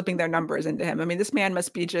women slipping their numbers into him. I mean, this man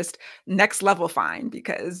must be just next level fine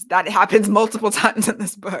because that happens multiple times in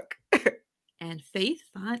this book.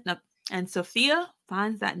 And Sophia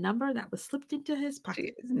finds that number that was slipped into his She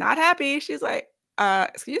pocket. is not happy. She's like,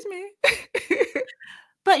 Excuse me?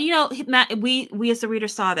 But, you know, we as the reader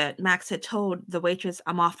saw that Max had told the waitress,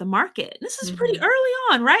 "I'm off the market." This is pretty Mhm, early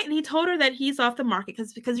on, right? And he told her that he's off the market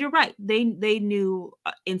because you're right, they knew,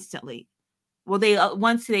 instantly. Well,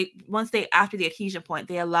 once they after the adhesion point,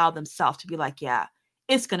 they allowed themselves to be like, "Yeah,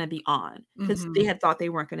 it's gonna be on," because they mhm, had thought they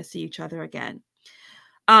weren't gonna see each other again.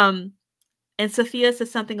 Um, and Sophia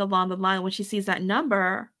says something along the line when she sees that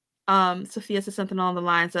number, Sophia says something along the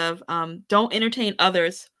lines of, "Don't entertain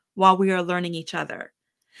others while we are learning each other."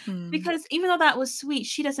 hmm, Because even though that was sweet,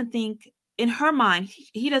 she doesn't think in her mind,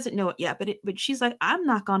 he doesn't know it yet, but she's like, "I'm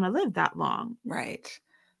not gonna live that long." right.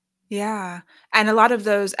 Yeah, and a lot of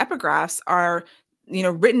those epigraphs are,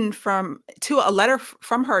 written to a letter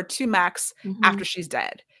from her to Max Mhm. after she's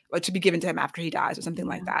dead, or to be given to him after he dies or something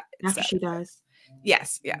like Yeah. that, it After says. she dies.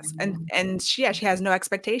 Yes, yes, and she has no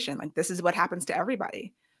expectation, like, this is what happens to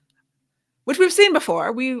everybody. Which we've seen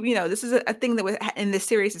before. This is a thing that was in this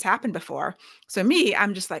series has happened before. So me,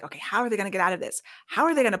 I'm just like, okay, how are they going to get out of this? How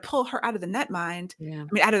are they going to pull her out of the net mind? Yeah. I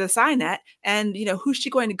mean, out of the sign net, and who's she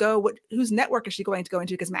going to go? Whose network is she going to go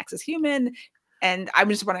into? Because Max is human, and I'm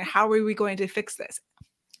just wondering, how are we going to fix this?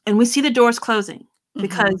 And we see the doors closing Hmm.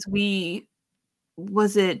 because we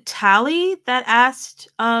was it Tally that asked,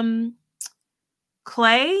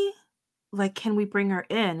 Clay, like, "Can we bring her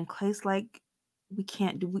in?" And Clay's like, "We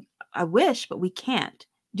can't do we I wish, but we can't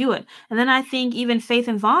do it." And then I think even Faith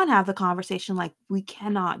and Vaughn have the conversation like, "We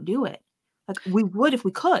cannot do it." Like, we would if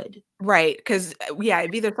we could. Right, because yeah,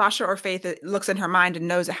 either Sasha or Faith looks in her mind and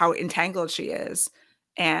knows how entangled she is,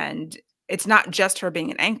 and it's not just her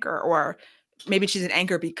being an anchor, or maybe she's an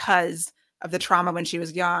anchor because of the trauma when she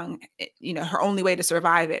was young. Her only way to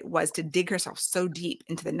survive it was to dig herself so deep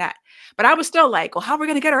into the net. But I was still like, well, how are we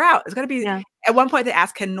going to get her out? It's going to be. Yeah. At one point, they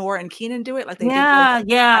asked, can Nora and Keenan do it, like they did with Yeah,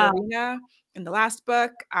 yeah. Katarina in the last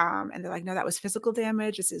book? And they're like, no, that was physical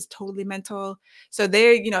damage. This is totally mental. So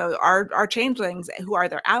they, our changelings who are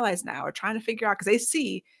their allies now are trying to figure out, because they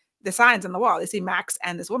see the signs on the wall. They see Max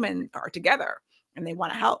and this woman are together and they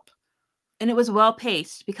want to help. And it was well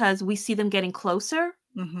paced because we see them getting closer,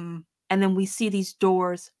 Hmm. and then we see these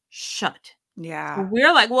doors shut. So Yeah.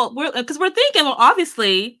 we're like, well, we're thinking, well,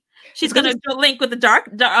 obviously she's It's gonna gonna link with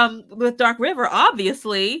the with Dark River,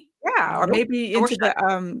 obviously. Yeah, or Nope, maybe door into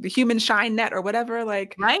shut, the human shine net or whatever,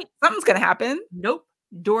 like, right? something's gonna happen. Nope,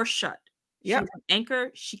 door shut. She's Yep. an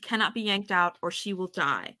anchor. She cannot be yanked out, or she will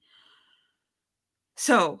die.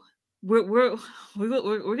 So we're we're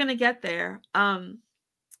we're gonna get there.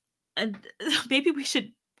 And maybe we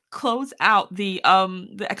should close out the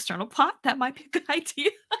external plot. That might be a good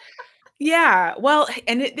idea. Yeah, well,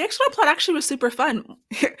 and the external plot actually was super fun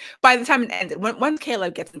by the time it ended, once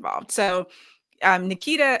Caleb gets involved. So, I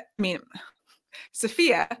mean,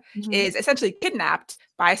 Sophia Mhm. is essentially kidnapped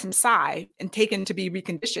by some Psy and taken to be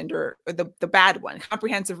reconditioned, or the bad one,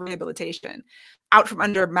 comprehensive rehabilitation, out from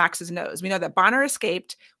under Max's nose. We know that Bonner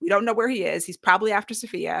escaped. We don't know where he is. He's probably after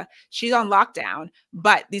Sophia. She's on lockdown,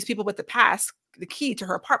 but these people with the key to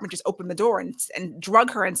her apartment, just open the door and drug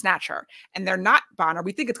her and snatch her. And they're not Bonner.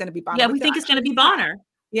 We think it's going to be Bonner, Yeah, but we they're think it's gonna actually be not. Bonner.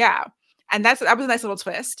 Yeah. And that was a nice little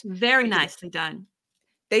twist. Very Because nicely done.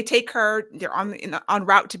 they take her. They're on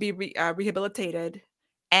route to be rehabilitated,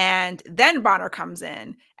 and then Bonner comes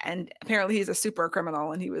in, and apparently he's a super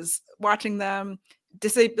criminal, and he was watching them,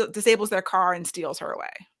 disables their car and steals her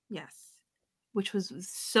away. Yes. Which was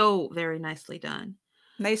so very nicely done.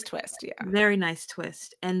 Nice twist, yeah. Very nice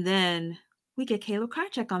twist. And then we get Caleb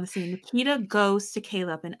Krychek on the scene. Nikita goes to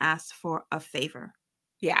Caleb and asks for a favor.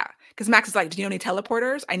 Yeah, because Max is like, do you know any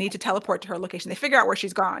teleporters? I need to teleport to her location. They figure out where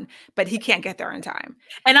she's gone, but he can't get there in time.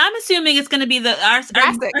 And I'm assuming it's gonna be Drastic.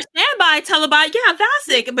 our standby telebot. Yeah,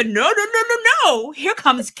 Vasek. But no, no, no, no, no. Here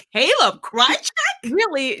comes Caleb Krychek.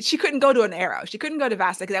 Really, she couldn't go to an Arrow. She couldn't go to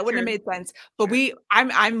Vasta because that wouldn't have True. made sense. But True.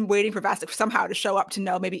 I'm waiting for Vasta somehow to show up, to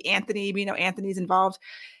know maybe Anthony. We know Anthony's involved.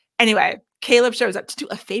 Anyway, Caleb shows up to do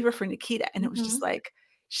a favor for Nikita, and it was just Mhm. like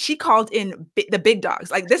she called in the big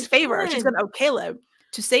dogs. Like, this She favor, she's did. gonna owe Caleb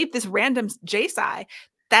to save this random JSI.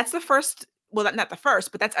 That's the first. Well, not the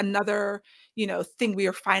first, but that's another thing we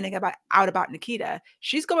are finding out about Nikita.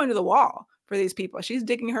 She's going to the wall for these people. She's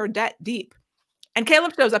digging her debt deep. And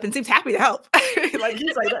Caleb shows up and seems happy to help. Like,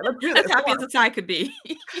 he's like, let's do As this. Come happy as on. a tie could be.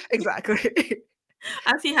 Exactly.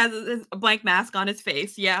 As he has a blank mask on his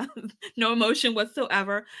face. Yeah. No emotion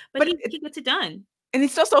whatsoever. But But he gets it done. and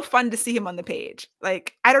it's still so fun to see him on the page.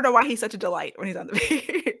 Like, I don't know why he's such a delight when he's on the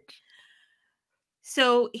page.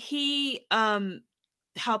 So he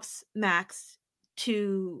helps Max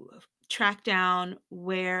to track down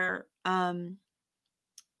where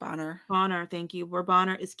Bonner. Bonner, thank you, where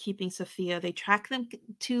Bonner is keeping Sophia. They track them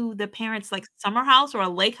to the parents' like summer house or a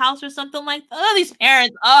lake house or something like that. Oh, these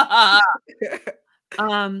parents.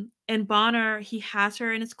 And Bonner, he has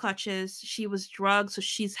her in his clutches. She was drugged, so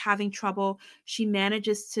she's having trouble. She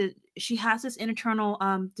has this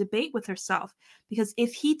internal debate with herself because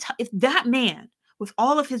if that man with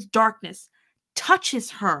all of his darkness touches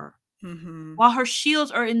her Hmm. while her shields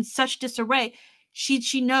are in such disarray,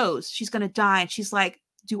 she knows she's going to die, and she's like,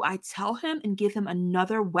 do I tell him and give him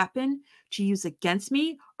another weapon to use against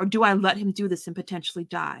me, or do I let him do this and potentially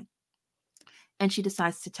die? And she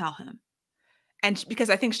decides to tell him. And because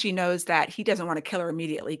I think she knows that he doesn't want to kill her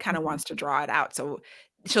immediately, he kind of Mhm. wants to draw it out. So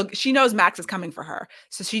she knows Max is coming for her.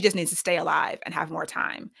 So she just needs to stay alive and have more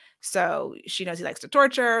time. So she knows he likes to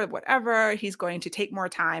torture, whatever. He's going to take more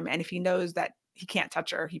time. And if he knows that he can't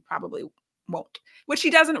touch her, he probably won't. Which he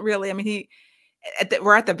doesn't really. I mean,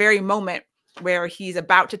 we're at the very moment where he's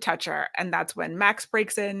about to touch her, and that's when Max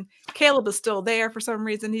breaks in. Caleb is still there for some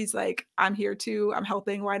reason. He's like, I'm here too, I'm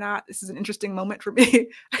helping, why not? This is an interesting moment for me.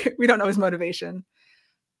 We don't know his motivation.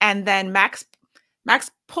 And then Max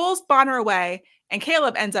pulls Bonner away, and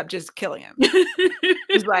Caleb ends up just killing him.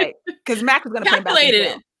 He's like, because Max is going to put him back in Calculated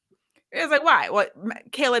jail. it. It's like, why? What?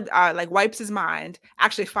 Caleb like wipes his mind,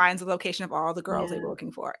 actually finds the location of all the girls they Yeah, were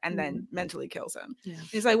looking for, and yeah, then mentally kills him. yeah.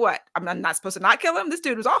 He's like, what? I'm not supposed to not kill him? This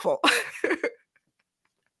dude was awful.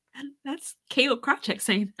 That's Caleb Krychek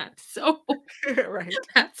saying that. So Right.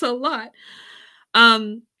 that's a lot.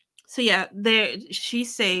 Um, so yeah,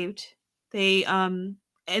 she's saved. They and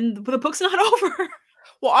but the book's not over.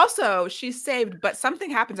 Well, also, she's saved, but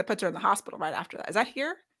something happens that puts her in the hospital right after that. Is that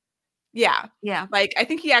here? Yeah. Yeah. Like, I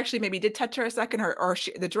think he actually maybe did touch her a second, or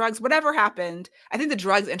the drugs, whatever happened. I think the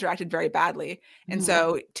drugs interacted very badly. And Mhm.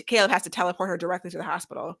 so Caleb has to teleport her directly to the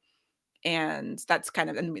hospital. And that's kind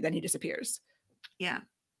of, and then he disappears. Yeah.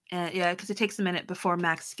 Yeah, because it takes a minute before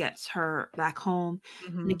Max gets her back home.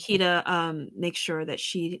 Hmm. Nikita makes sure that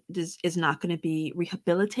she is not going to be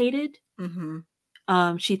rehabilitated. Hmm.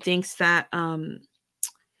 She thinks that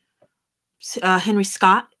Henry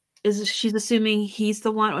Scott she's assuming he's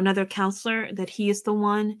the one, or another counselor, that he is the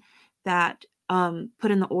one that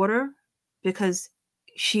put in the order, because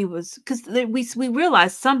we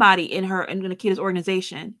realized somebody in Nikita's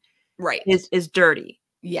organization Right. is dirty,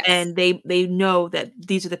 Yes. and they know that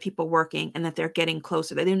these are the people working and that they're getting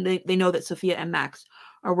closer. They know that Sophia and Max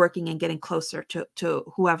are working and getting closer to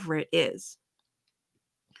whoever it is.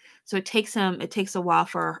 So it takes a while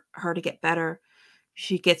for her to get better.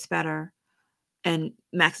 She gets better, and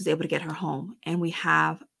Max is able to get her home, and we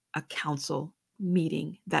have a council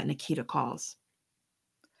meeting that Nikita calls.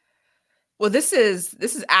 Well, this is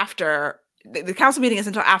after the council meeting is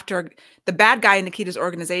until after the bad guy in Nikita's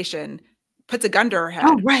organization puts a gun to her Oh,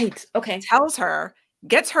 head, right. Okay. tells her,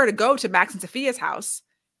 gets her to go to Max and Sophia's house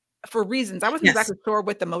for reasons. I wasn't Yes. exactly sure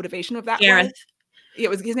what the motivation of that was. Gareth. Yeah, it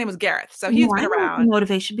was his name was Gareth. So No, he's I been know what the around.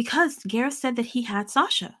 motivation, because Gareth said that he had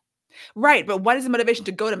Sasha. Right, but what is the motivation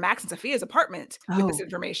to go to Max and Sophia's apartment with this Oh,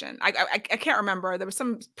 information? I can't remember. There was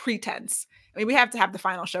some pretense. I mean, we have to have the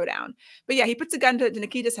final showdown. But yeah, he puts a gun to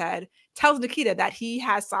Nikita's head, tells Nikita that he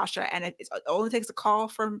has Sasha, and it only takes a call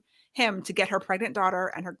from him to get her pregnant daughter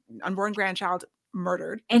and her unborn grandchild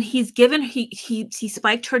murdered. and he's given he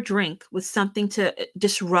spiked her drink with something to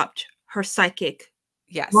disrupt her psychic,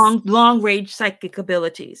 Yes. long range psychic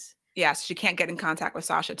abilities. Yes, she can't get in contact with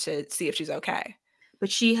Sasha to see if she's okay. But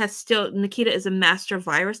Nikita is a master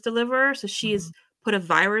virus deliverer, so she has Mhm. put a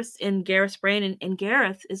virus in Gareth's brain, and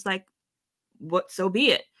Gareth is like, what, so be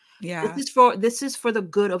it. Yeah. This is for the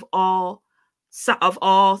good of all, of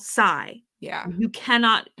all Psy. Yeah. You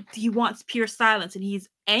cannot He wants pure silence, and he's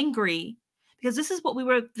angry because this is what we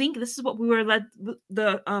were led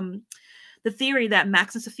the theory that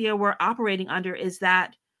Max and Sophia were operating under, is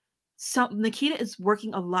that Nikita is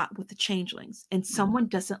working a lot with the changelings, and Mhm. someone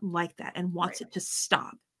doesn't like that and wants Right. it to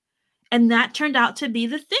stop. And that turned out to be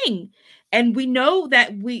the thing. And we know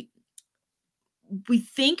that we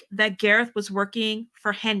think that Gareth was working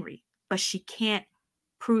for Henry, but she can't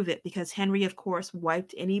prove it because Henry, of course,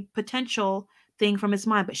 wiped any potential thing from his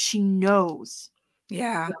mind, but she knows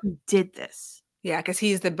Yeah. that he did this. Yeah, because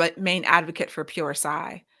he's the main advocate for pure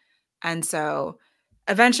Psy. And so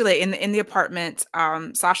eventually in the apartment,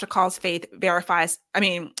 Sasha calls Faith, verifies, I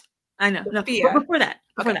mean, I know. No, but Sophia. before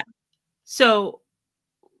Okay. that. So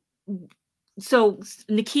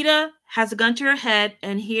Nikita has a gun to her head,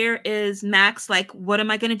 and here is Max like, what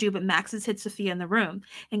am I going to do? But Max has hid Sophia in the room.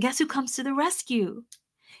 And guess who comes to the rescue?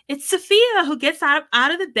 It's Sophia, who gets out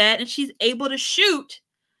of the bed, and she's able to shoot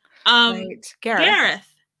um Right. Gareth. Gareth.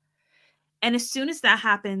 And as soon as that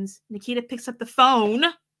happens, Nikita picks up the phone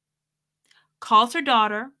calls her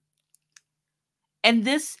daughter, and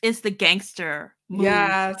this is the gangster move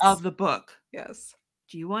Yes. of the book. Yes.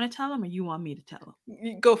 Do you want to tell him or you want me to tell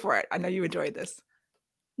him? Go for it. I know you enjoyed this.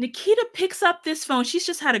 Nikita picks up this phone. She's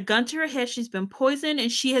just had a gun to her head. She's been poisoned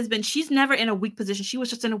and she's never in a weak position. She was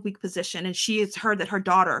just in a weak position and she has heard that her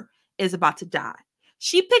daughter is about to die.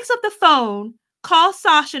 She picks up the phone, calls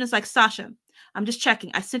Sasha, and is like, Sasha, I'm just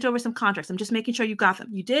checking. I sent over some contracts. I'm just making sure you got them.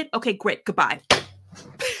 You did? Okay, great. Goodbye.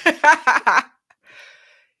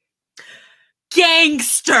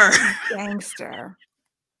 Gangster. Gangster.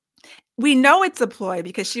 We know it's a ploy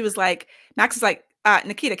because she was like, Max is like,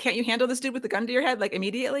 Nikita, can't you handle this dude with the gun to your head like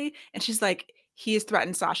immediately? And she's like, he has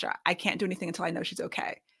threatened Sasha. I can't do anything until I know she's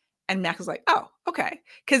okay. And Max is like, oh, okay.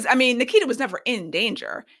 Because I mean, Nikita was never in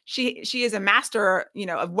danger. She is a master,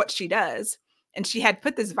 of what she does. And she had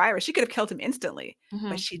put this virus. She could have killed him instantly, but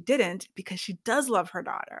Mhm. she didn't because she does love her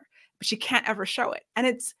daughter, but she can't ever show it. And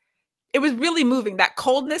it was really moving. That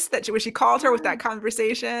coldness when she called her with that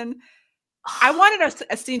conversation. I wanted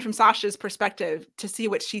a scene from Sasha's perspective to see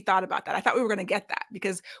what she thought about that. I thought we were going to get that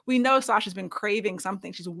because we know Sasha's been craving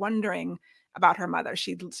something. She's wondering about her mother.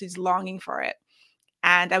 She's longing for it.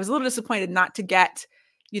 And I was a little disappointed not to get,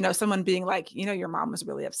 someone being like, your mom was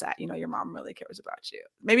really upset. Your mom really cares about you.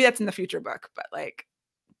 Maybe that's in the future book, but like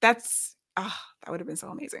that would have been so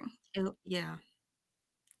amazing. Yeah.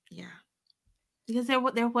 Yeah. Because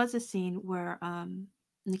there was a scene where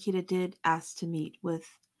Nikita did ask to meet with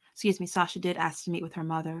excuse me, Sasha did ask to meet with her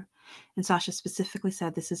mother. And Sasha specifically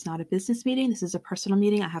said, this is not a business meeting. This is a personal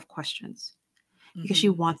meeting. I have questions. Because she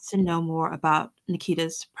Hmm. wants to know more about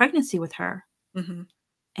Nikita's pregnancy with her. Hmm.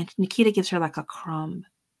 And Nikita gives her like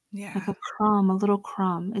Yeah. a crumb, a little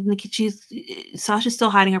crumb. And Sasha's still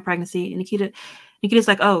hiding her pregnancy. And Nikita's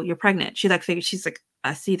like, oh, you're pregnant. She's like,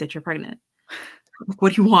 I see that you're pregnant.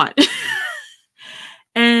 What do you want?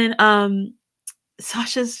 And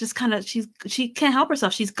Sasha's just kind of she can't help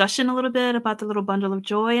herself. She's gushing a little bit about the little bundle of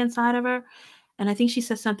joy inside of her. And I think she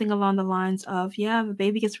says something along the lines of, yeah, the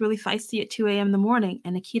baby gets really feisty at 2 a.m. in the morning.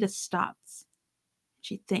 And Nikita stops.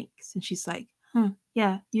 She thinks and she's like,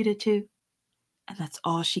 yeah, you did too. And that's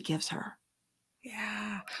all she gives her.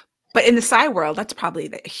 Yeah. But in the Psy world, that's probably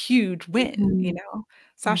the huge win. Mhm,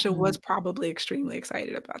 Sasha was mhm. probably extremely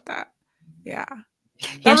excited about that. Yeah.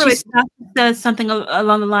 That Yeah, she relationship. stops and says something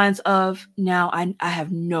along the lines of, now I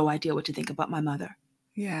have no idea what to think about my mother.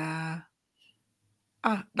 Yeah.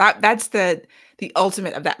 That's the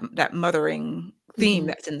ultimate of that mothering theme Mhm.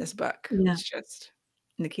 that's in this book. Yeah. It's just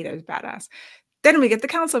Nikita is badass. Then we get the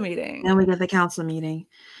council meeting. Then we get the council meeting.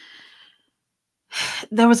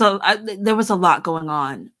 There was a lot going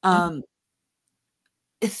on. Mhm.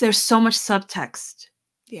 There's so much subtext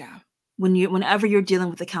Yeah. whenever you're dealing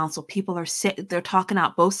with the council. People they're talking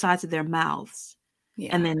out both sides of their mouths and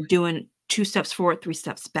Yeah. then doing 2 steps forward, 3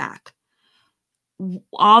 steps back.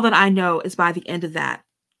 All that I know is by the end of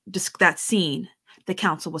just that scene, the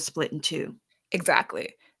council was split in 2.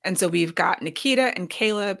 Exactly. And so we've got Nikita and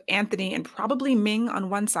Caleb, Anthony, and probably Ming on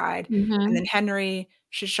one side, and Mhm, then Henry,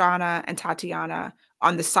 Shoshana, and Tatiana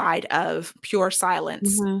on the side of pure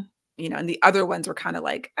silence. mhm. And the other ones were kind of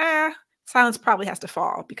like, silence probably has to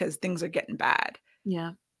fall because things are getting bad.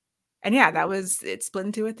 Yeah. And yeah, that was it split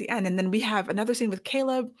in two at the end. And then we have another scene with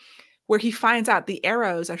Caleb where he finds out the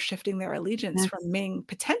arrows are shifting their allegiance from Yes. Ming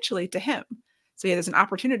potentially to him. So yeah, there's an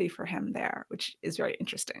opportunity for him there, which is very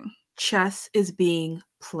interesting. Chess is being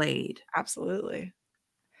played. Absolutely.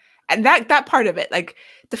 And that part of it, like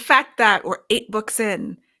the fact that we're 8 books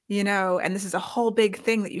in, and this is a whole big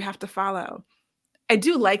thing that you have to follow. I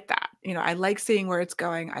do like that. I like seeing where it's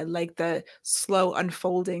going. I like the slow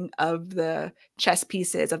unfolding of the chess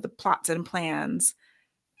pieces, of the plots and plans.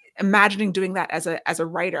 Imagining doing that as a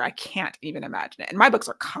writer, I can't even imagine it. And my books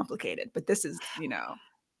are complicated, but this is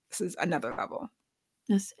another level.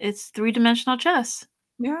 It's three-dimensional chess.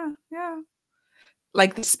 Yeah, yeah.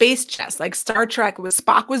 Like the space chess, like Star Trek with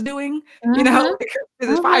Spock was doing, Mhm, like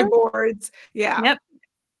there's mhm. 5 boards. Yeah. Yep.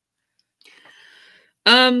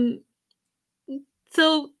 Um,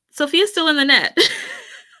 so Sophia's still in the net.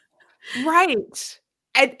 Right.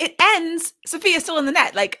 And it ends, Sophia's still in the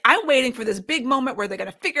net. Like, I'm waiting for this big moment where they're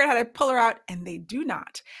going to figure out how to pull her out, and they do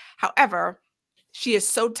not. However, she is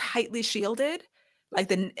so tightly shielded, like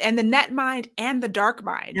the net mind and the dark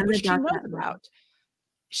mind, And the which she dark knows network. about.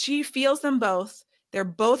 She feels them both. They're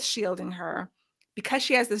both shielding her. Because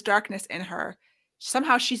she has this darkness in her,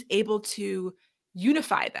 somehow she's able to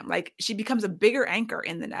unify them. Like, she becomes a bigger anchor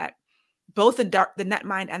in the net. Both the net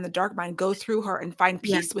mind and the dark mind go through her and find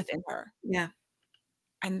Yeah, peace within her. yeah.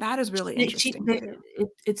 And that is really interesting too.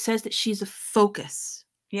 It says that she's a focus,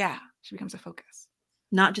 Yeah, she becomes a focus.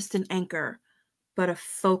 not just an anchor. but a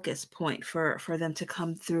focus point for them to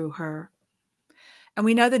come through her. And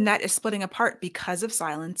we know the net is splitting apart because of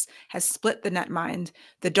silence, has split the net mind.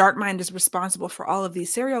 The dark mind is responsible for all of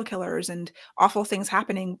these serial killers and awful things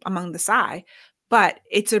happening among the Psi. But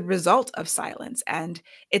it's a result of silence. And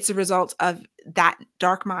it's a result of that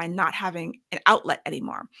dark mind not having an outlet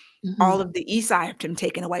anymore. All Mhm, of the Isai have been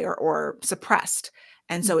taken away or suppressed.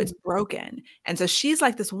 And so it's mhm. broken. And so she's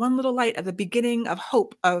like this one little light of the beginning of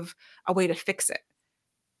hope of a way to fix it.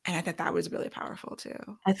 And I thought that was really powerful too.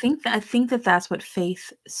 I think that that's what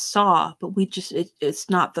Faith saw, but it's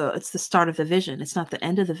not the start of the vision, it's not the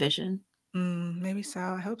end of the vision. Maybe so.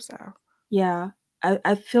 I hope so. Yeah,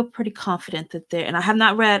 I feel pretty confident that there and I have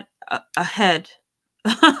not read ahead.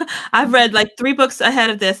 I've read, like, 3 books ahead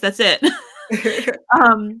of this, that's it.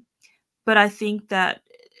 Um, but I think that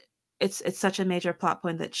it's such a major plot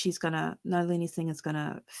point that Nalini Singh is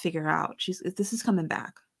gonna figure out. This is coming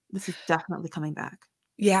back. This is definitely coming back.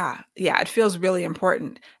 Yeah, yeah, it feels really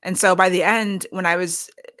important. And so by the end, when I was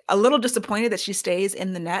a little disappointed that she stays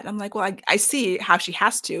in the net, I'm like, well, I see how she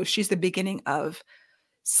has to. She's the beginning of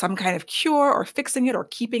some kind of cure or fixing it or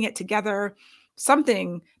keeping it together,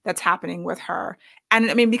 something that's happening with her.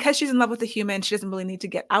 And I mean, because she's in love with a human, she doesn't really need to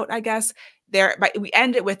get out, I guess. But we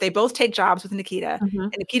end it with they both take jobs with Nikita, Mhm,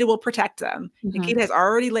 and Nikita will protect them. mhm, Nikita has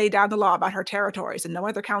already laid down the law about her territories, and no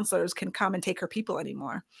other counselors can come and take her people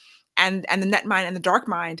anymore. And the net mind and the dark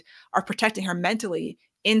mind are protecting her mentally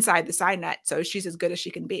inside the side net, so she's as good as she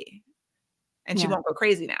can be, and she yeah, won't go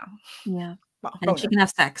crazy now. yeah, Well, and she bonus, can have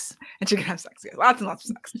sex. and she can have sex, yeah, lots and lots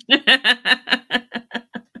of sex.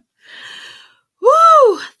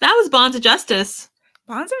 Woo! That was Bonds of Justice.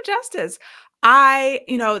 Bonds of Justice.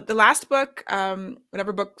 The last book,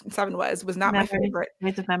 whatever book 7 was not my Memories, favorite.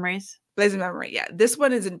 Waves of Memories. Blaze of Memory, yeah. This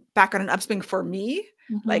one is back on an upswing for me.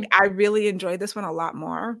 Like, Mhm, I really enjoyed this one a lot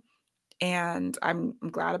more, and I'm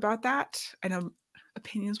glad about that. I know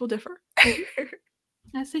opinions will differ. mhm,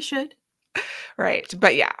 as they should. Right.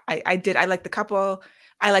 But yeah, I did. I liked the couple.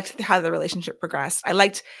 I liked how the relationship progressed. I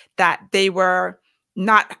liked that they were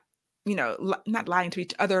not, not lying to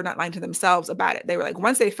each other, not lying to themselves about it. They were like,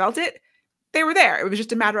 once they felt it, they were there. It was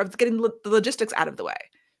just a matter of getting the logistics out of the way.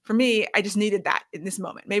 For me, I just needed that in this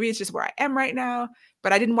moment. Maybe it's just where I am right now,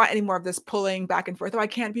 but I didn't want any more of this pulling back and forth. Oh, I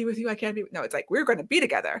can't be with you. I can't be. No, it's like we're going to be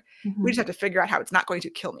together. We Mhm. just have to figure out how it's not going to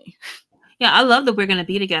kill me. Yeah, I love that we're gonna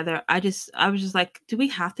be together. I was just like, "Do we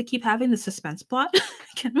have to keep having the suspense plot?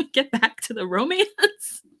 Can we get back to the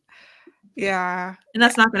romance?" Yeah. And Yeah.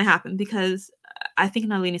 that's not gonna happen because I think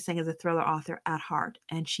Nalini Singh is a thriller author at heart,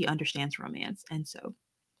 and she understands romance, and so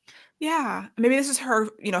Yeah, maybe this is her,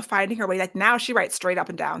 finding her way. Like now she writes straight up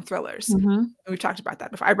and down thrillers. Mhm, We've talked about that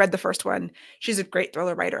before. I read the first one. She's a great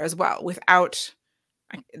thriller writer as well.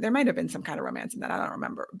 There might have been some kind of romance in that. I don't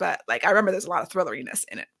remember, but like I remember there's a lot of thrilleriness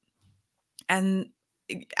in it, and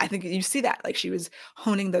I think you see that like she was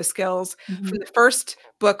honing those skills mhm. from the first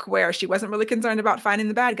book where she wasn't really concerned about finding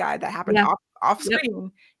the bad guy that happened Yeah, off yep,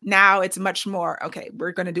 screen. Now it's much more okay.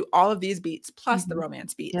 We're going to do all of these beats plus the mhm,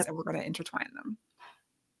 romance beats, yep, and we're going to intertwine them.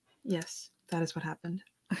 yes, that is what happened.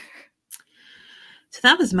 So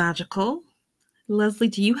that was magical. Leslie,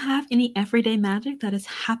 do you have any everyday magic that has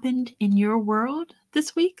happened in your world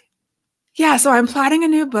this week? Yeah, so I'm plotting a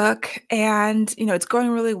new book and, it's going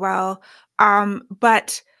really well.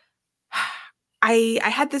 But I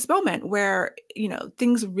had this moment where,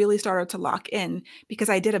 things really started to lock in because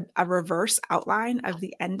I did a reverse outline of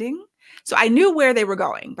the ending. So I knew where they were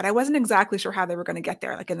going, but I wasn't exactly sure how they were going to get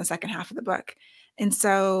there, like in the second half of the book. And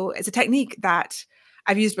so it's a technique that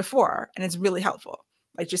I've used before and it's really helpful.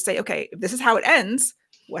 Like just say, okay, if this is how it ends,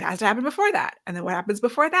 what has to happen before that? And then what happens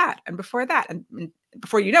before that and before that? And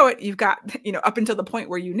before you know it, you've got, up until the point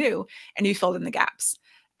where you knew and you filled in the gaps.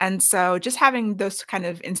 And so just having those kind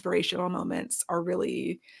of inspirational moments are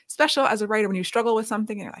really special as a writer when you struggle with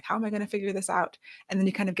something and you're like, how am I going to figure this out? And then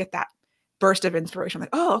you kind of get that burst of inspiration, like,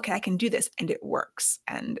 oh, okay, I can do this. And it works.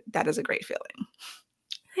 And that is a great feeling.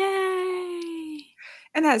 Yay!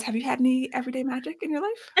 And have you had any everyday magic in your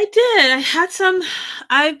life? I did. I had some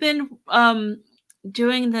I've been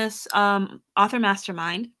doing this author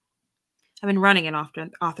mastermind. I've been running an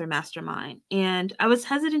author mastermind and I was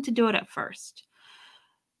hesitant to do it at first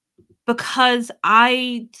because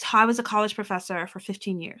I was a college professor for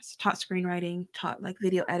 15 years. Taught screenwriting, taught like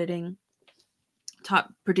video editing,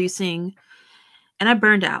 taught producing, and I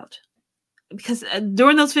burned out. Because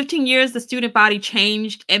during those 15 years the student body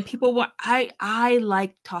changed and people were I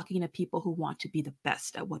like talking to people who want to be the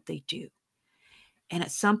best at what they do. And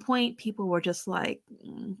at some point, people were just like,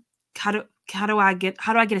 how do I get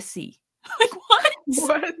a C? Like what?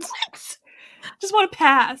 What? What? Just want to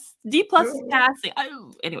pass. D plus is Oh, passing.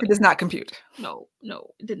 it Anyway, does not compute. no,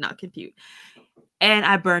 no, it did not compute. And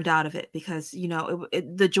I burned out of it because,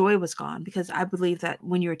 the joy was gone because I believe that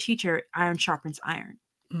when you're a teacher, iron sharpens iron.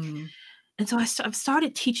 Mm. And so I've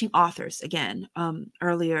started teaching authors again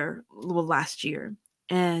earlier, well, last year.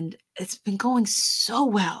 And it's been going so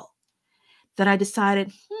well that I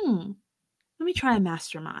decided, let me try a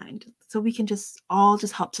mastermind so we can just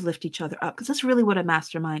help to lift each other up, because that's really what a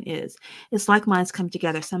mastermind is. It's like minds come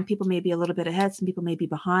together. Some people may be a little bit ahead, some people may be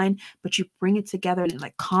behind, but you bring it together and it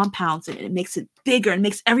like compounds it and it makes it bigger and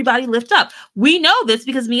makes everybody lift up. We know this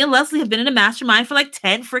because me and Leslie have been in a mastermind for like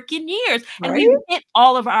 10 freaking years and Right? we've hit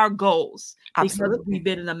all of our goals because we've Absolutely.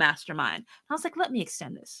 been in a mastermind. And I was like, let me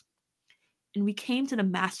extend this. And we came to the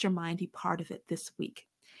mastermindy part of it this week.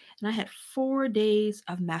 And I had 4 days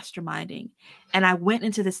of masterminding. And I went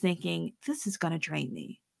into this thinking, this is going to drain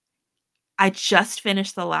me. I just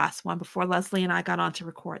finished the last one before Leslie and I got on to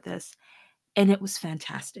record this, and it was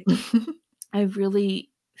fantastic. I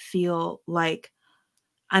really feel like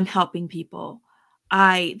I'm helping people.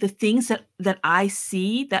 The things that I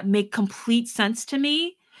see that make complete sense to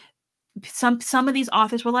me, some of these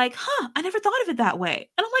authors were like, "Huh, I never thought of it that way."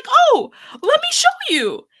 And I'm like, "Oh, let me show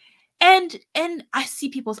you." And I see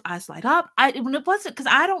people's eyes light up. When it wasn't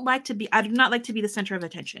because I do not like to be the center of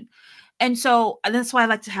attention. And so that's why I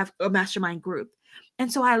like to have a mastermind group.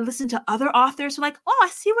 And so I listened to other authors who are like, oh, I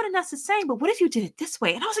see what Anessa's saying, but what if you did it this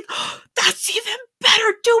way? And I was like, oh, that's even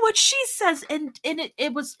better. Do what she says. And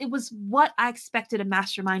it was what I expected a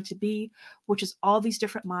mastermind to be, which is all these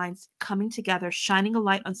different minds coming together, shining a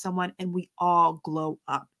light on someone, and we all glow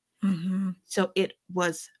up. Mhm. So it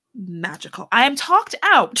was magical. I am talked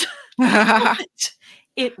out.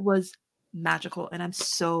 It was magical, and I'm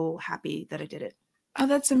so happy that I did it. Oh,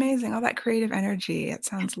 that's amazing. All that creative energy. It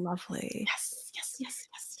sounds lovely. Yes, yes, yes,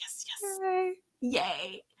 yes, yes, yes. Yay.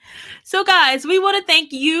 Yay. So, guys, we want to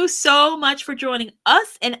thank you so much for joining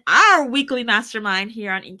us in our weekly mastermind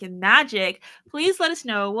here on Ink and Magic. Please let us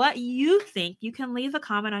know what you think. You can leave a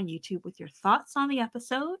comment on YouTube with your thoughts on the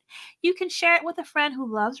episode. You can share it with a friend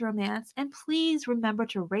who loves romance. And please remember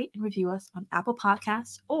to rate and review us on Apple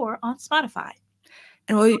Podcasts or on Spotify.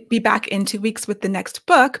 And we'll be back in 2 weeks with the next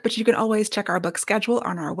book, but you can always check our book schedule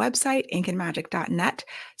on our website, inkandmagic.net,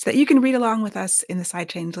 so that you can read along with us in the Side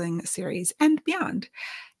Changeling series and beyond.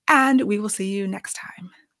 And we will see you next time.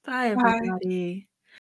 Bye, Bye. everybody.